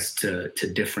access to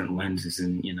different lenses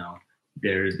and,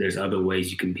 there's other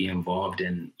ways you can be involved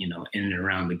in, in and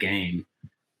around the game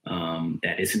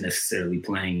that isn't necessarily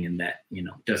playing and that,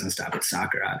 doesn't stop at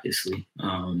soccer, obviously.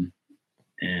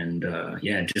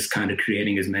 Just kind of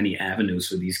creating as many avenues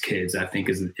for these kids, I think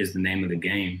is the name of the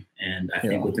game. And I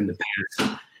think within the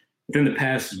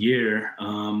past year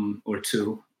or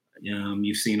two,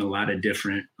 you've seen a lot of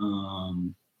different,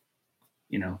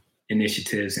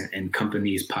 initiatives and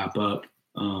companies pop up,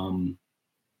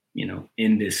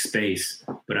 in this space.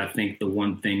 But I think the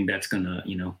one thing that's going to,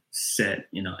 set,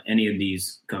 any of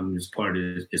these companies apart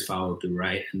is follow through,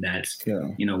 right? And that's,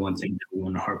 one thing that we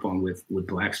want to harp on with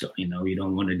Blackstar. You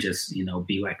don't want to just,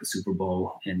 be like the Super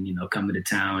Bowl and, come into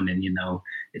town and,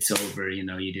 it's over, you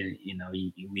didn't,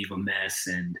 you leave a mess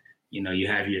and, you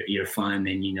have your fun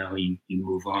and, you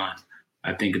move on.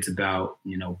 I think it's about,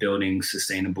 building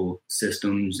sustainable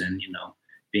systems and,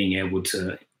 being able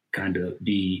to kind of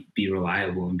be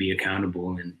reliable and be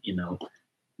accountable and,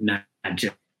 not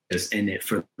just in it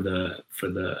for the,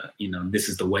 this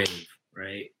is the wave,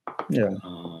 right? Yeah.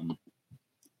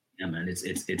 Man,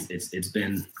 it's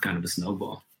been kind of a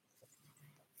snowball.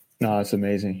 No, it's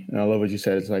amazing. And I love what you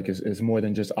said. It's like, it's more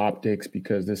than just optics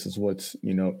because this is what's,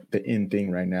 the in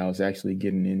thing right now is actually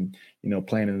getting in,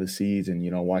 planting the seeds and,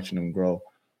 watching them grow.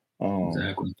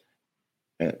 Exactly.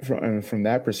 And from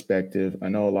that perspective, I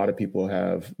know a lot of people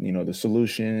have, the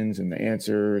solutions and the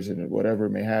answers and whatever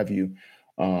it may have you.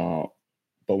 But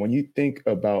when you think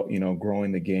about,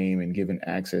 growing the game and giving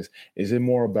access,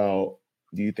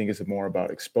 do you think it's more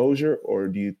about exposure or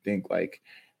do you think like,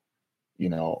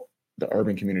 the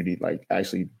urban community like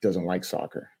actually doesn't like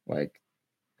soccer? Like,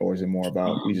 or is it more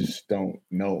about we just don't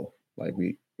know, like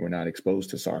we're not exposed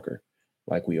to soccer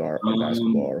like we are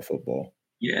basketball or football?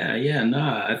 Yeah.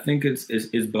 Nah, I think it's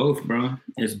both, bro.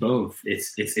 It's both.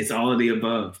 It's all of the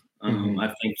above.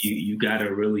 I think you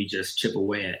gotta really just chip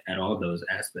away at all those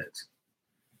aspects.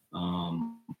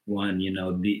 One,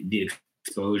 the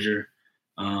exposure.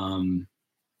 In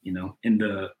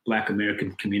the Black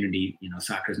American community,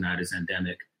 soccer is not as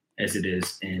endemic as it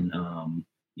is in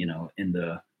in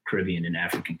the Caribbean and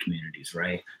African communities,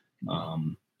 right?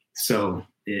 So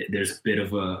there's a bit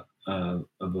of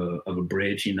a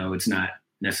bridge. It's not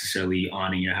necessarily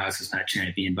on in your house. It's not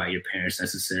championed by your parents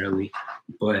necessarily,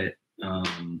 but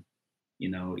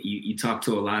you talk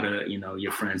to a lot of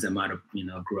your friends that might have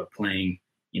grew up playing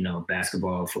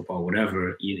basketball, football,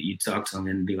 whatever. You talk to them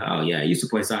and be like, oh yeah, I used to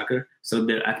play soccer. So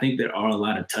I think there are a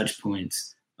lot of touch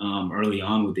points early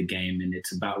on with the game, and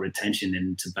it's about retention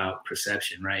and it's about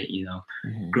perception, right?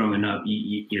 Growing up,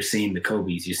 you're seeing the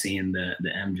Kobes, you're seeing the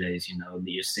MJs,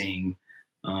 you're seeing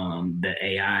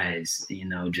the AIs,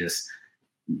 just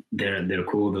they're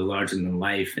cool, they're larger than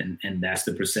life, and that's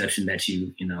the perception that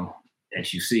you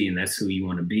see, and that's who you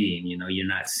want to be. And you're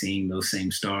not seeing those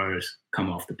same stars come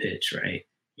off the pitch, right?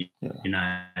 You're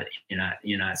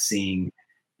not seeing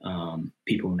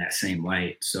people in that same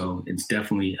light. So it's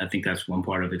definitely, I think that's one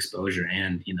part of exposure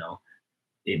and,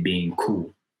 it being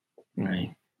cool.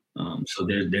 Right. So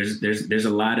there's a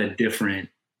lot of different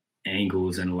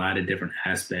angles and a lot of different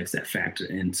aspects that factor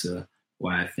into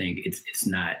why I think it's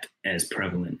not as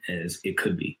prevalent as it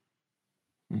could be.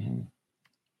 Mm-hmm.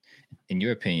 In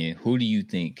your opinion, who do you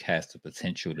think has the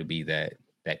potential to be that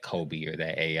Kobe or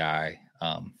that AI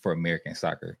for American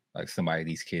soccer? Like somebody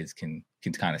these kids can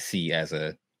kind of see as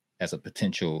a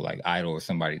potential like idol or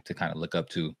somebody to kind of look up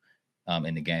to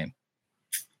in the game.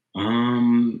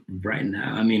 Right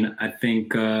now, I mean, I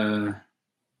think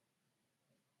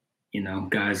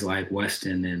guys like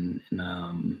Weston and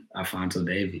Alphonso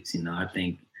Davies. I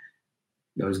think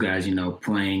those guys,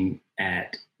 playing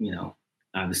at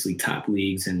obviously top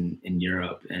leagues in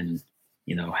Europe and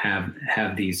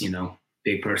have these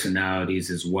big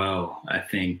personalities as well. I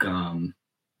think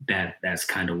that's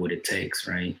kind of what it takes,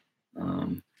 right?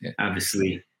 Yeah.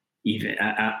 Obviously, even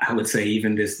I would say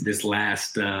even this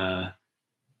last little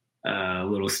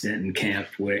stint in camp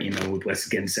where with West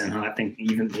getting sent home, I think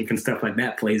even stuff like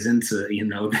that plays into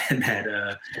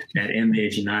that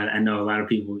image. I know a lot of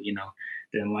people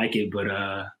didn't like it, but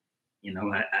I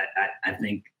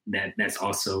think that's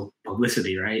also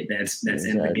publicity, right? That's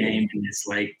exactly. In the game, and it's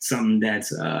like something that's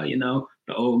the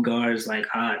old guards like,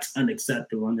 it's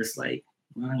unacceptable, and it's like,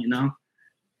 well,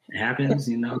 it happens,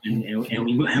 and we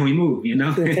move, Yeah, we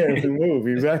move,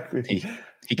 exactly.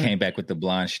 He came back with the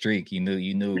blonde streak. You knew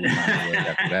it was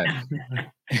after that.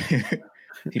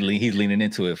 He's leaning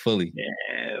into it fully.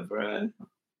 Yeah, bro.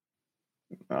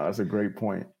 That's a great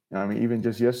point. I mean, even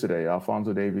just yesterday,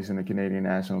 Alphonso Davies and the Canadian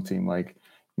national team, like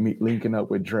linking up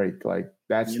with Drake, like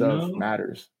that stuff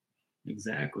matters.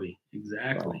 Exactly.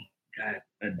 Got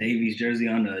a Davies jersey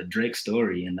on a Drake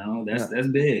story. That's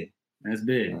big. That's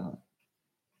big.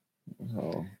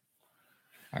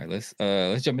 All right, let's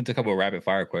jump into a couple of rapid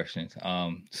fire questions.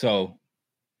 So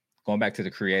going back to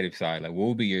the creative side, like what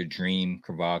would be your dream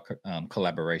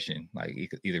collaboration,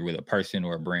 like either with a person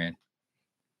or a brand?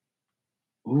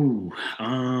 Ooh,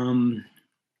 I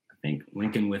think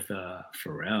linking with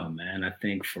Pharrell, man. I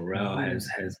think Pharrell has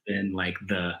been like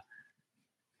the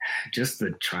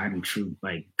tried and true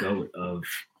like GOAT of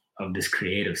this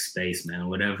creative space, man.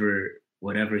 Whatever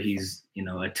he's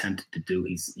attempted to do,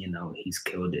 he's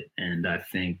killed it. And I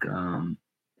think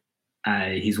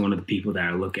he's one of the people that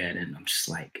I look at and I'm just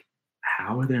like,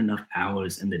 how are there enough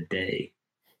hours in the day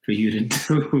for you to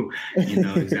do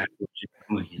exactly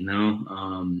what you're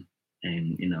doing,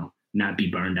 and not be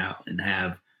burned out and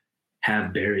have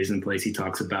barriers in place. He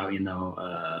talks about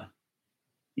how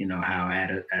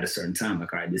at a certain time,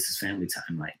 like, all right, this is family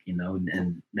time, like,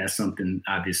 and that's something,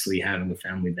 obviously, having a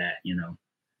family that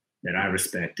that I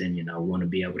respect and want to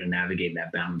be able to navigate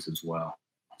that balance as well.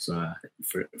 So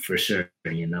for sure,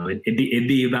 it'd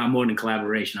be about more than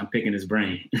collaboration. I'm picking his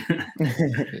brain.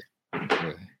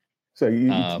 So you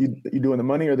doing the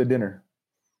money or the dinner?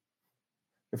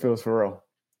 If it was Pharrell.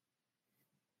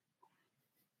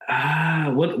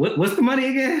 What's the money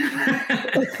again?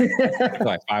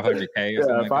 Like $500K or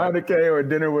something. $500K or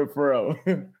dinner with Pharrell.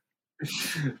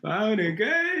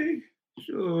 $500K.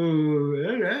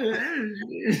 Sure.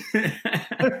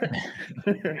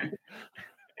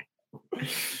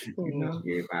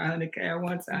 Get $500K at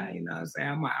one time. I'm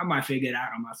saying I might figure it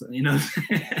out on myself.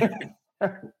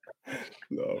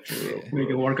 No, for real. Make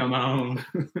it work on my own.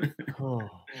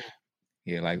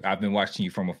 Yeah, like I've been watching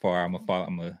you from afar. I'm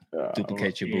gonna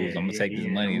duplicate your moves. I'm gonna take this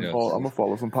money though. I'm gonna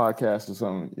follow some podcasts or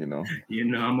something. I'm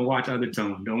gonna watch Other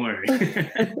Tone. Don't worry.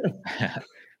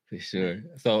 For sure.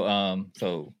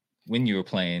 So when you were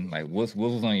playing, like what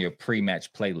was on your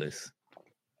pre-match playlist?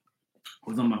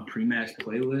 What was on my pre-match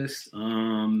playlist?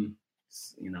 A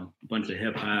bunch of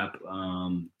hip hop,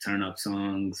 turn up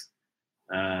songs,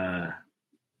 fat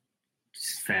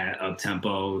up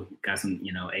tempo. Got some,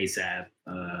 ASAP.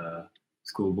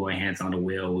 Schoolboy, Hands on the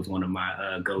Wheel was one of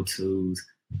my go-tos.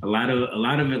 A lot of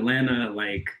Atlanta,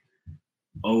 like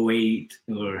 08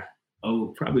 or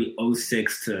probably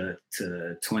 06 to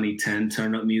 2010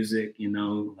 turn up music,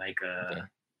 like a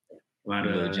lot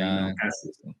of Lil Jon.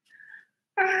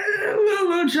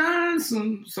 Lil Jon,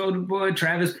 some Soulja Boy,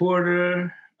 Travis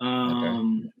Porter,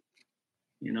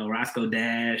 Roscoe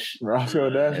Dash. Roscoe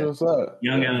Dash, what's up?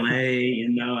 Young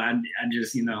LA, I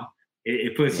just,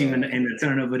 it puts you in the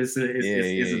turn up, but it's a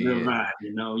real vibe,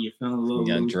 you're feeling a little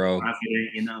loose,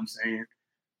 confident, you know what I'm saying?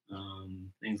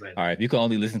 Things like that. All right, if you could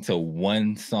only listen to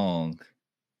one song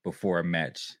before a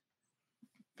match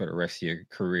for the rest of your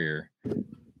career,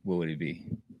 what would it be?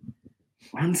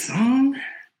 One song?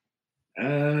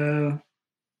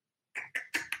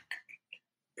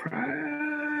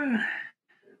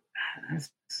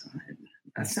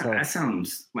 That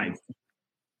sounds like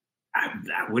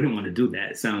I wouldn't want to do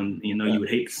that. You would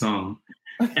hate the song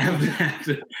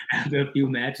after a few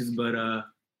matches, but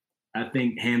I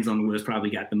think Hands on the Wheels probably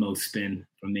got the most spin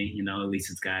for me. At least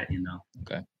it's got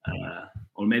Okay.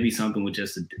 Or maybe something with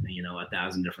just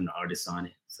 1,000 different artists on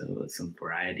it, so some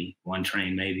variety. One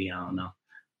Train, maybe, I don't know.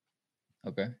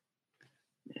 Okay.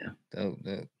 Yeah.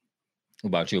 What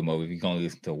about you, Mo? If you can only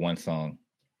listen to one song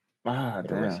for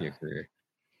the rest of your career,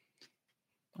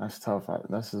 that's tough. I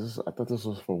thought this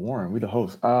was for Warren. We the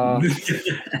host. you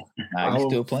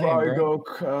still playing, bro?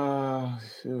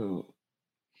 Shoot,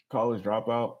 College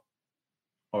Dropout.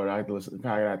 Or I have to listen.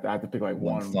 I have to pick like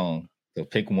one song. So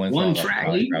pick one track.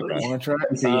 One track.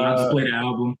 Split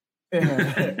album.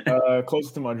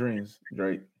 Closer to My Dreams,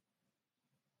 Drake.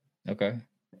 Okay.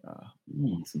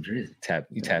 Some Drizzy.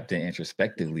 You tapped in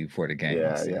introspectively before the game.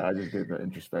 Yeah, I just did the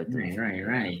introspective. Right.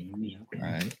 Okay. All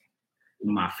right.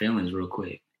 My feelings real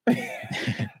quick. All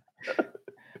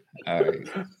right.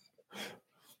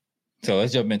 So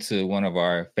let's jump into one of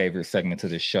our favorite segments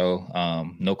of the show,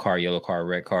 No Card, Yellow Card,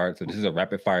 Red Card. So this is a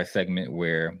rapid fire segment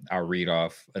where I'll read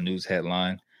off a news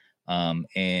headline,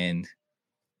 and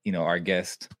our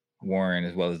guest Warren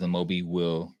as well as the Moby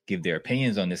will give their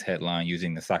opinions on this headline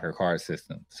using the soccer card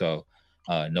system. So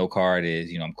no card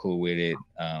is I'm cool with it.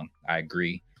 I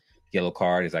agree. Yellow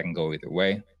card is I can go either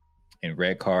way, and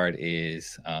red card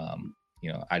is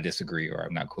I disagree or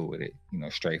I'm not cool with it.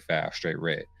 Straight foul, straight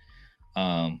red.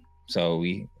 So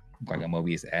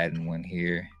Moby is adding one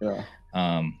here. Yeah.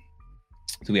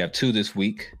 So we have two this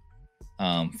week.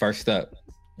 First up,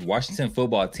 Washington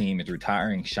football team is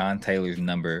retiring Sean Taylor's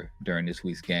number during this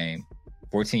week's game,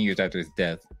 14 years after his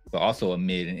death, but also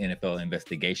amid an NFL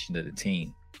investigation of the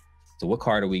team. So what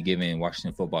card are we giving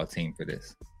Washington football team for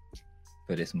this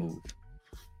move?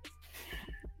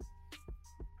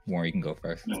 Warren, you can go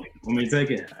first. No, let me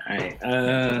take it. All right.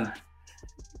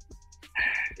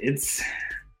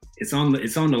 It's on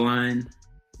the line,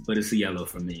 but it's a yellow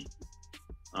for me.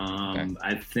 Okay.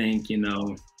 I think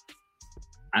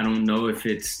I don't know if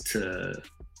it's to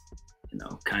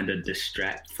kind of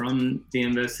distract from the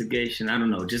investigation. I don't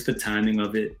know. Just the timing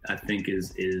of it, I think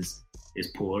is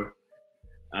poor.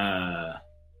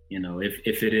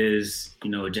 If it is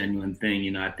a genuine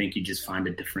thing, I think you just find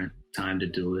a different time to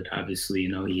do it. Obviously,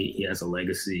 he has a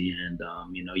legacy, and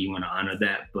you want to honor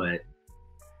that, but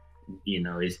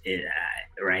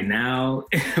right now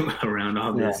around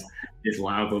all this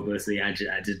wild publicity, I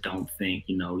just don't think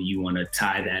you want to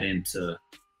tie that into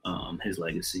his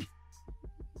legacy.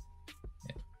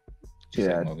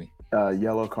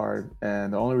 Yellow card,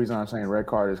 and the only reason I'm saying red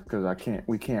card is because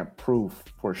we can't prove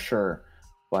for sure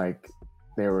like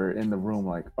they were in the room,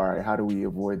 like, all right, how do we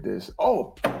avoid this?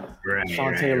 Oh, right,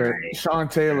 Sean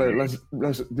Taylor, let's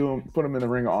put him in the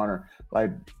Ring of Honor,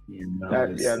 like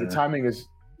that. Yeah, the timing is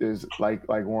like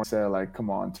Warren said, like, come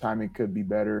on, timing could be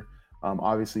better.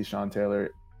 Obviously Sean Taylor,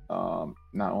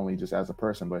 not only just as a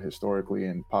person, but historically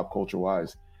and pop culture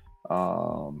wise,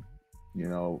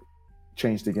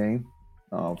 changed the game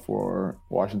for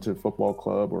Washington Football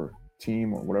Club or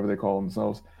team or whatever they call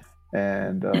themselves.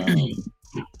 And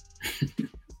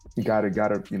you gotta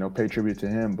pay tribute to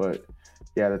him. But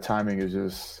yeah, the timing is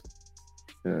just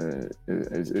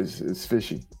is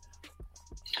fishy.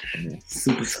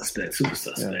 Super suspect.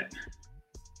 Yeah.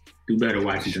 Do better,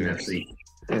 Washington FC.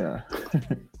 Yeah.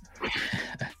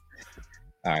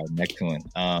 All right, next one.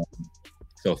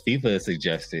 So FIFA has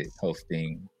suggested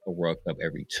hosting a World Cup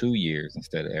every 2 years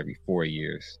instead of every 4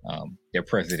 years. Their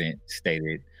president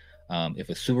stated, if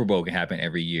a Super Bowl can happen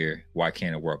every year, why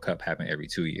can't a World Cup happen every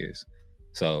 2 years?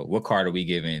 So what card are we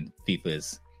giving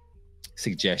FIFA's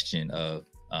suggestion of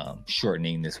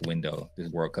shortening this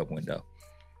World Cup window?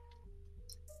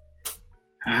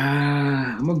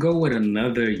 I'm gonna go with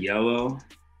another yellow.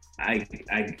 I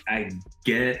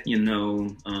get, even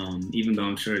though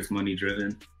I'm sure it's money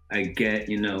driven, I get,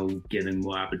 giving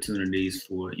more opportunities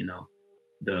for,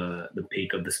 the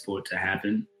peak of the sport to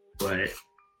happen. But,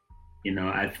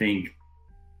 I think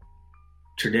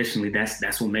traditionally that's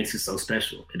what makes it so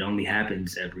special. It only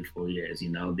happens every 4 years,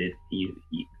 that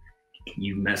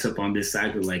you mess up on this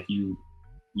cycle, like you're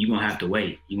gonna have to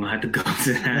wait. You're gonna have to go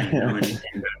to that, and I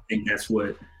think that's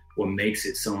what makes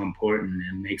it so important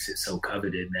and makes it so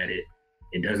coveted, that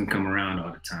it doesn't come around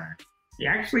all the time.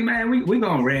 Yeah, actually, man, we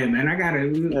going red, man. I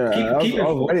gotta keep it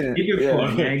full,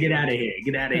 man. Get out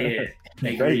of here.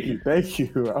 Thank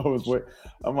you. I was waiting.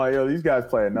 I'm like, yo, these guys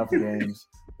play enough games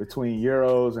between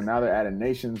Euros, and now they're adding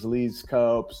Nations Leagues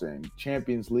Cups and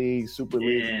Champions League, Super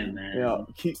League. Yeah, man.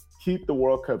 Keep the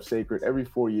World Cup sacred every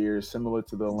 4 years, similar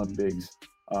to the Olympics.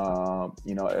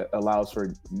 It allows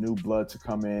for new blood to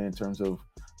come in terms of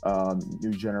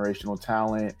new generational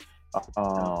talent.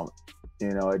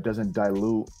 It doesn't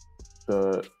dilute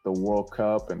the World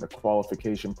Cup and the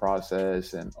qualification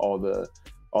process and all the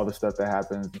stuff that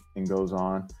happens and goes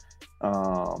on.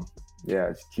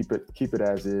 Keep it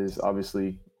as is.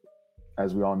 Obviously,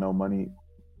 as we all know, money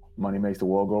makes the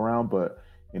world go round. But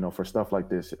for stuff like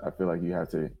this, I feel like you have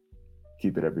to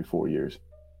keep it every 4 years.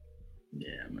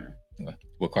 Yeah, man.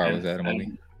 What car was that,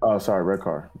 Amobi? Oh, sorry, red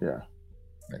car. Yeah,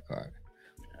 red car.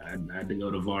 I had to go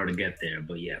to VAR to get there,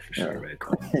 but yeah, for sure, red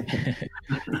car.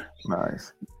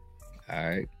 Nice. All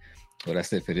right. Well,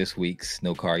 that's it for this week's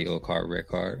No Car, Yellow Card, Red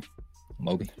Card.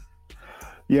 Moby.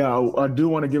 Yeah, I do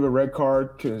want to give a red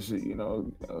card because, a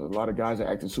lot of guys are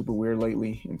acting super weird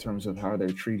lately in terms of how they're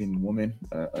treating women.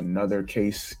 Another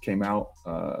case came out,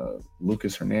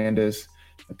 Lucas Hernandez.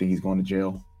 I think he's going to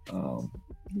jail.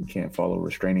 He can't follow a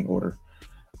restraining order.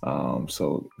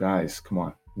 So, guys, come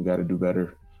on. We got to do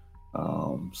better.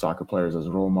 Soccer players as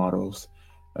role models.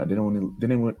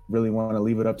 Didn't really want to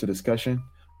leave it up to discussion.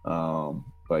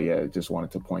 But, yeah, just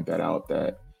wanted to point that out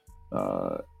that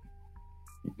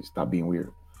stop being weird.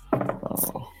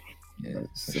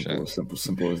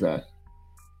 Simple as that.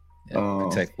 Yeah,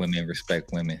 protect women,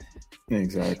 respect women.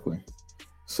 Exactly.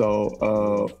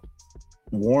 So,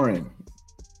 Warren,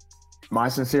 my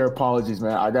sincere apologies,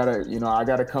 man. I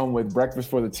gotta come with breakfast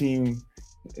for the team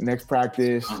next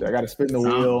practice. I gotta spin the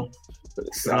wheel.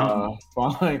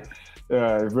 Fine.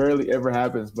 It rarely ever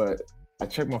happens, but I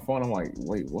check my phone. I'm like,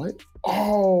 wait, what?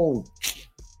 Oh.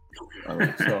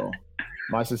 So.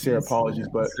 My sincere apologies,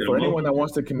 but for anyone that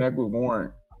wants to connect with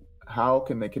Warren, how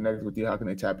can they connect with you? How can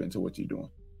they tap into what you're doing?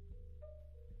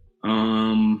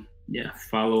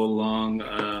 Follow along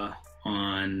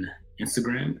on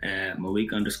Instagram at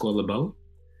Malik_LeBeau.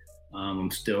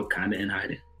 I'm still kind of in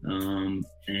hiding. And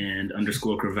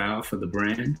 _Creval for the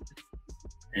brand.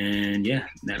 And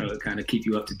that'll kind of keep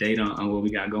you up to date on what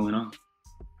we got going on.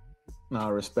 No,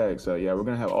 respect. So, we're going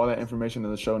to have all that information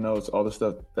in the show notes, all the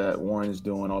stuff that Warren is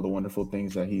doing, all the wonderful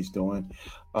things that he's doing.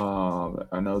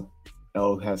 I know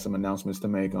El has some announcements to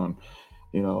make on,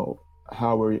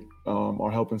 how we are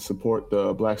helping support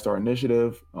the Black Star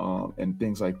Initiative and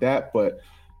things like that. But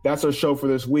that's our show for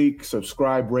this week.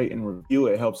 Subscribe, rate, and review.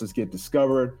 It helps us get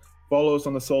discovered. Follow us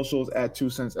on the socials at 2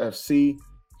 Cents FC.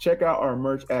 Check out our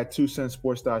merch at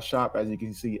 2centsports.shop. As you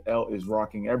can see, El is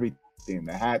rocking everything.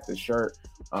 The hat, the shirt,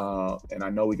 and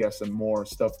I know we got some more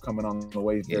stuff coming on the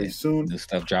way very soon. New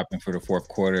stuff dropping for the fourth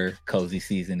quarter. Cozy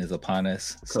season is upon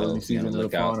us. Cozy season is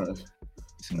upon us.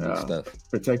 Some new stuff.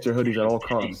 Protect your hoodies at all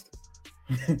costs.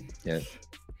 Yeah.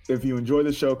 If you enjoy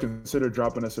the show, consider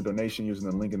dropping us a donation using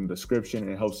the link in the description.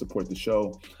 It helps support the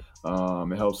show.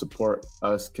 It helps support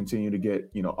us continue to get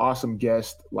awesome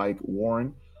guests like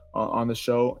Warren on the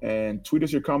show. And tweet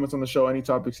us your comments on the show. Any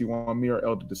topics you want me or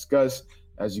El to discuss.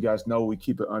 As you guys know, we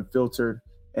keep it unfiltered.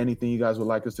 Anything you guys would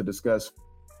like us to discuss,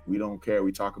 we don't care.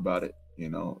 We talk about it.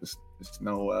 It's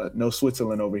no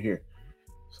Switzerland over here.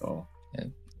 So,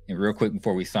 and real quick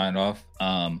before we sign off,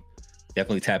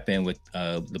 definitely tap in with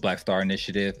the Black Star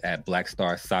Initiative at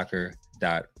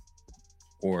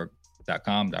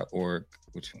blackstarsoccer.org.com.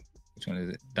 Which one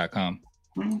is it? .com.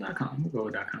 .com. We'll go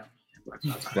with .com.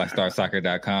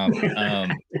 blackstarsoccer.com.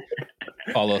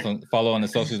 Follow on the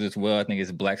socials as well. I think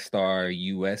it's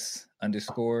BlackStarUS_.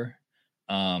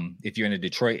 If you're in the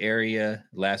Detroit area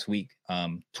last week,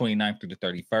 29th through the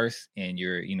 31st, and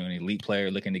you're an elite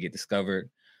player looking to get discovered,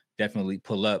 definitely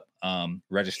pull up,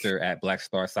 register at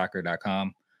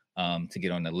blackstarsoccer.com to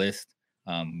get on the list.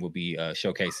 We'll be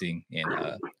showcasing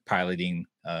and piloting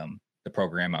the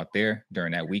program out there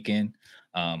during that weekend.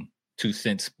 2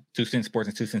 Cents Sports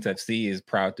and 2 Cents FC is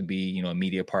proud to be a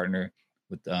media partner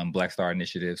with Black Star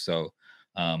Initiative. So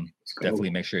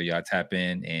definitely make sure y'all tap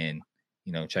in and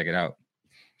check it out.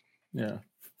 Yeah.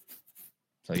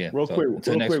 So real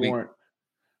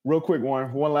quick,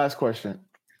 Warren, one last question.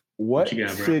 What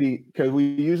city, because we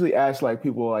usually ask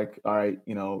people all right,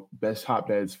 best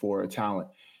hotbeds for a talent.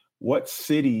 What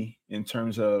city in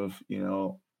terms of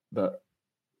our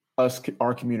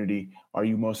community are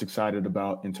you most excited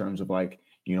about in terms of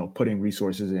putting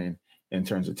resources in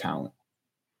terms of talent?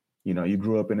 You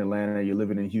grew up in Atlanta, you're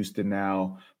living in Houston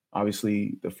now.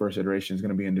 Obviously, the first iteration is going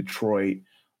to be in Detroit.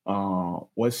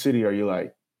 What city are you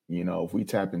if we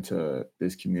tap into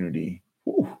this community,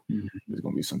 there's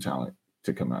going to be some talent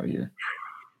to come out of here?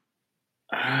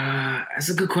 That's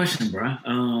a good question, bro.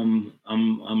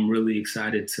 I'm really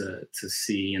excited to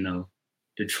see,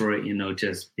 Detroit,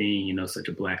 just being, such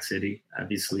a Black city.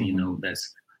 Obviously,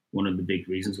 that's one of the big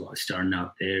reasons why I'm starting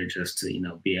out there, just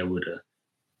to, be able to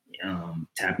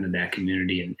tap into that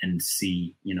community and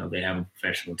see, they have a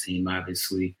professional team,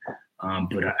 obviously.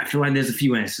 But I feel like there's a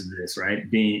few answers to this, right?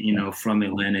 Being, from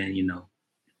Atlanta,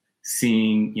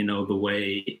 seeing, the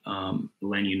way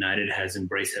Atlanta United has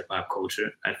embraced hip hop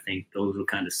culture. I think those were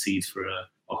kind of seeds for a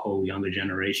whole younger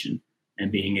generation,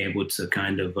 and being able to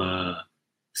kind of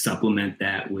supplement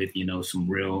that with, some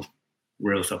real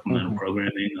supplemental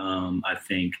programming, I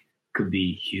think could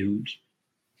be huge.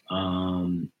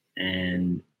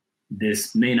 And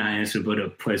this may not answer, but a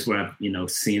place where I've,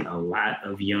 seen a lot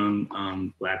of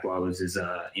young Black ballers is,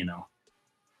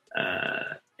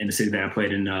 in the city that I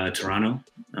played in, Toronto,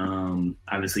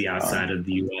 obviously outside of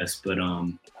the U.S., but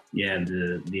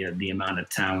the amount of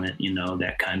talent,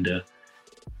 that kind of,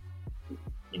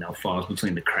 falls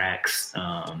between the cracks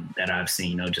that I've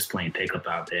seen, just playing pickup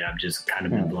out there. I've just kind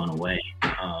of been blown away.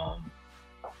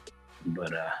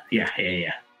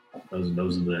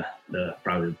 Those are the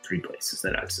probably the three places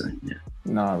that I'd say. Yeah.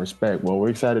 Nah, respect. Well, we're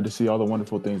excited to see all the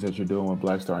wonderful things that you're doing with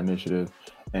Black Star Initiative,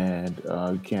 and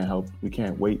we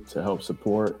can't wait to help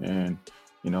support and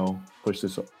push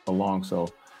this along. So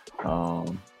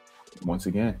once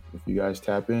again, if you guys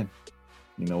tap in,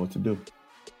 you know what to do.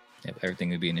 Yep, everything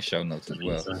will be in the show notes as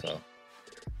well. So,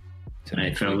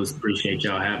 hey, fellas, appreciate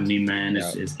y'all having me, man.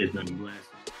 It's been a blast.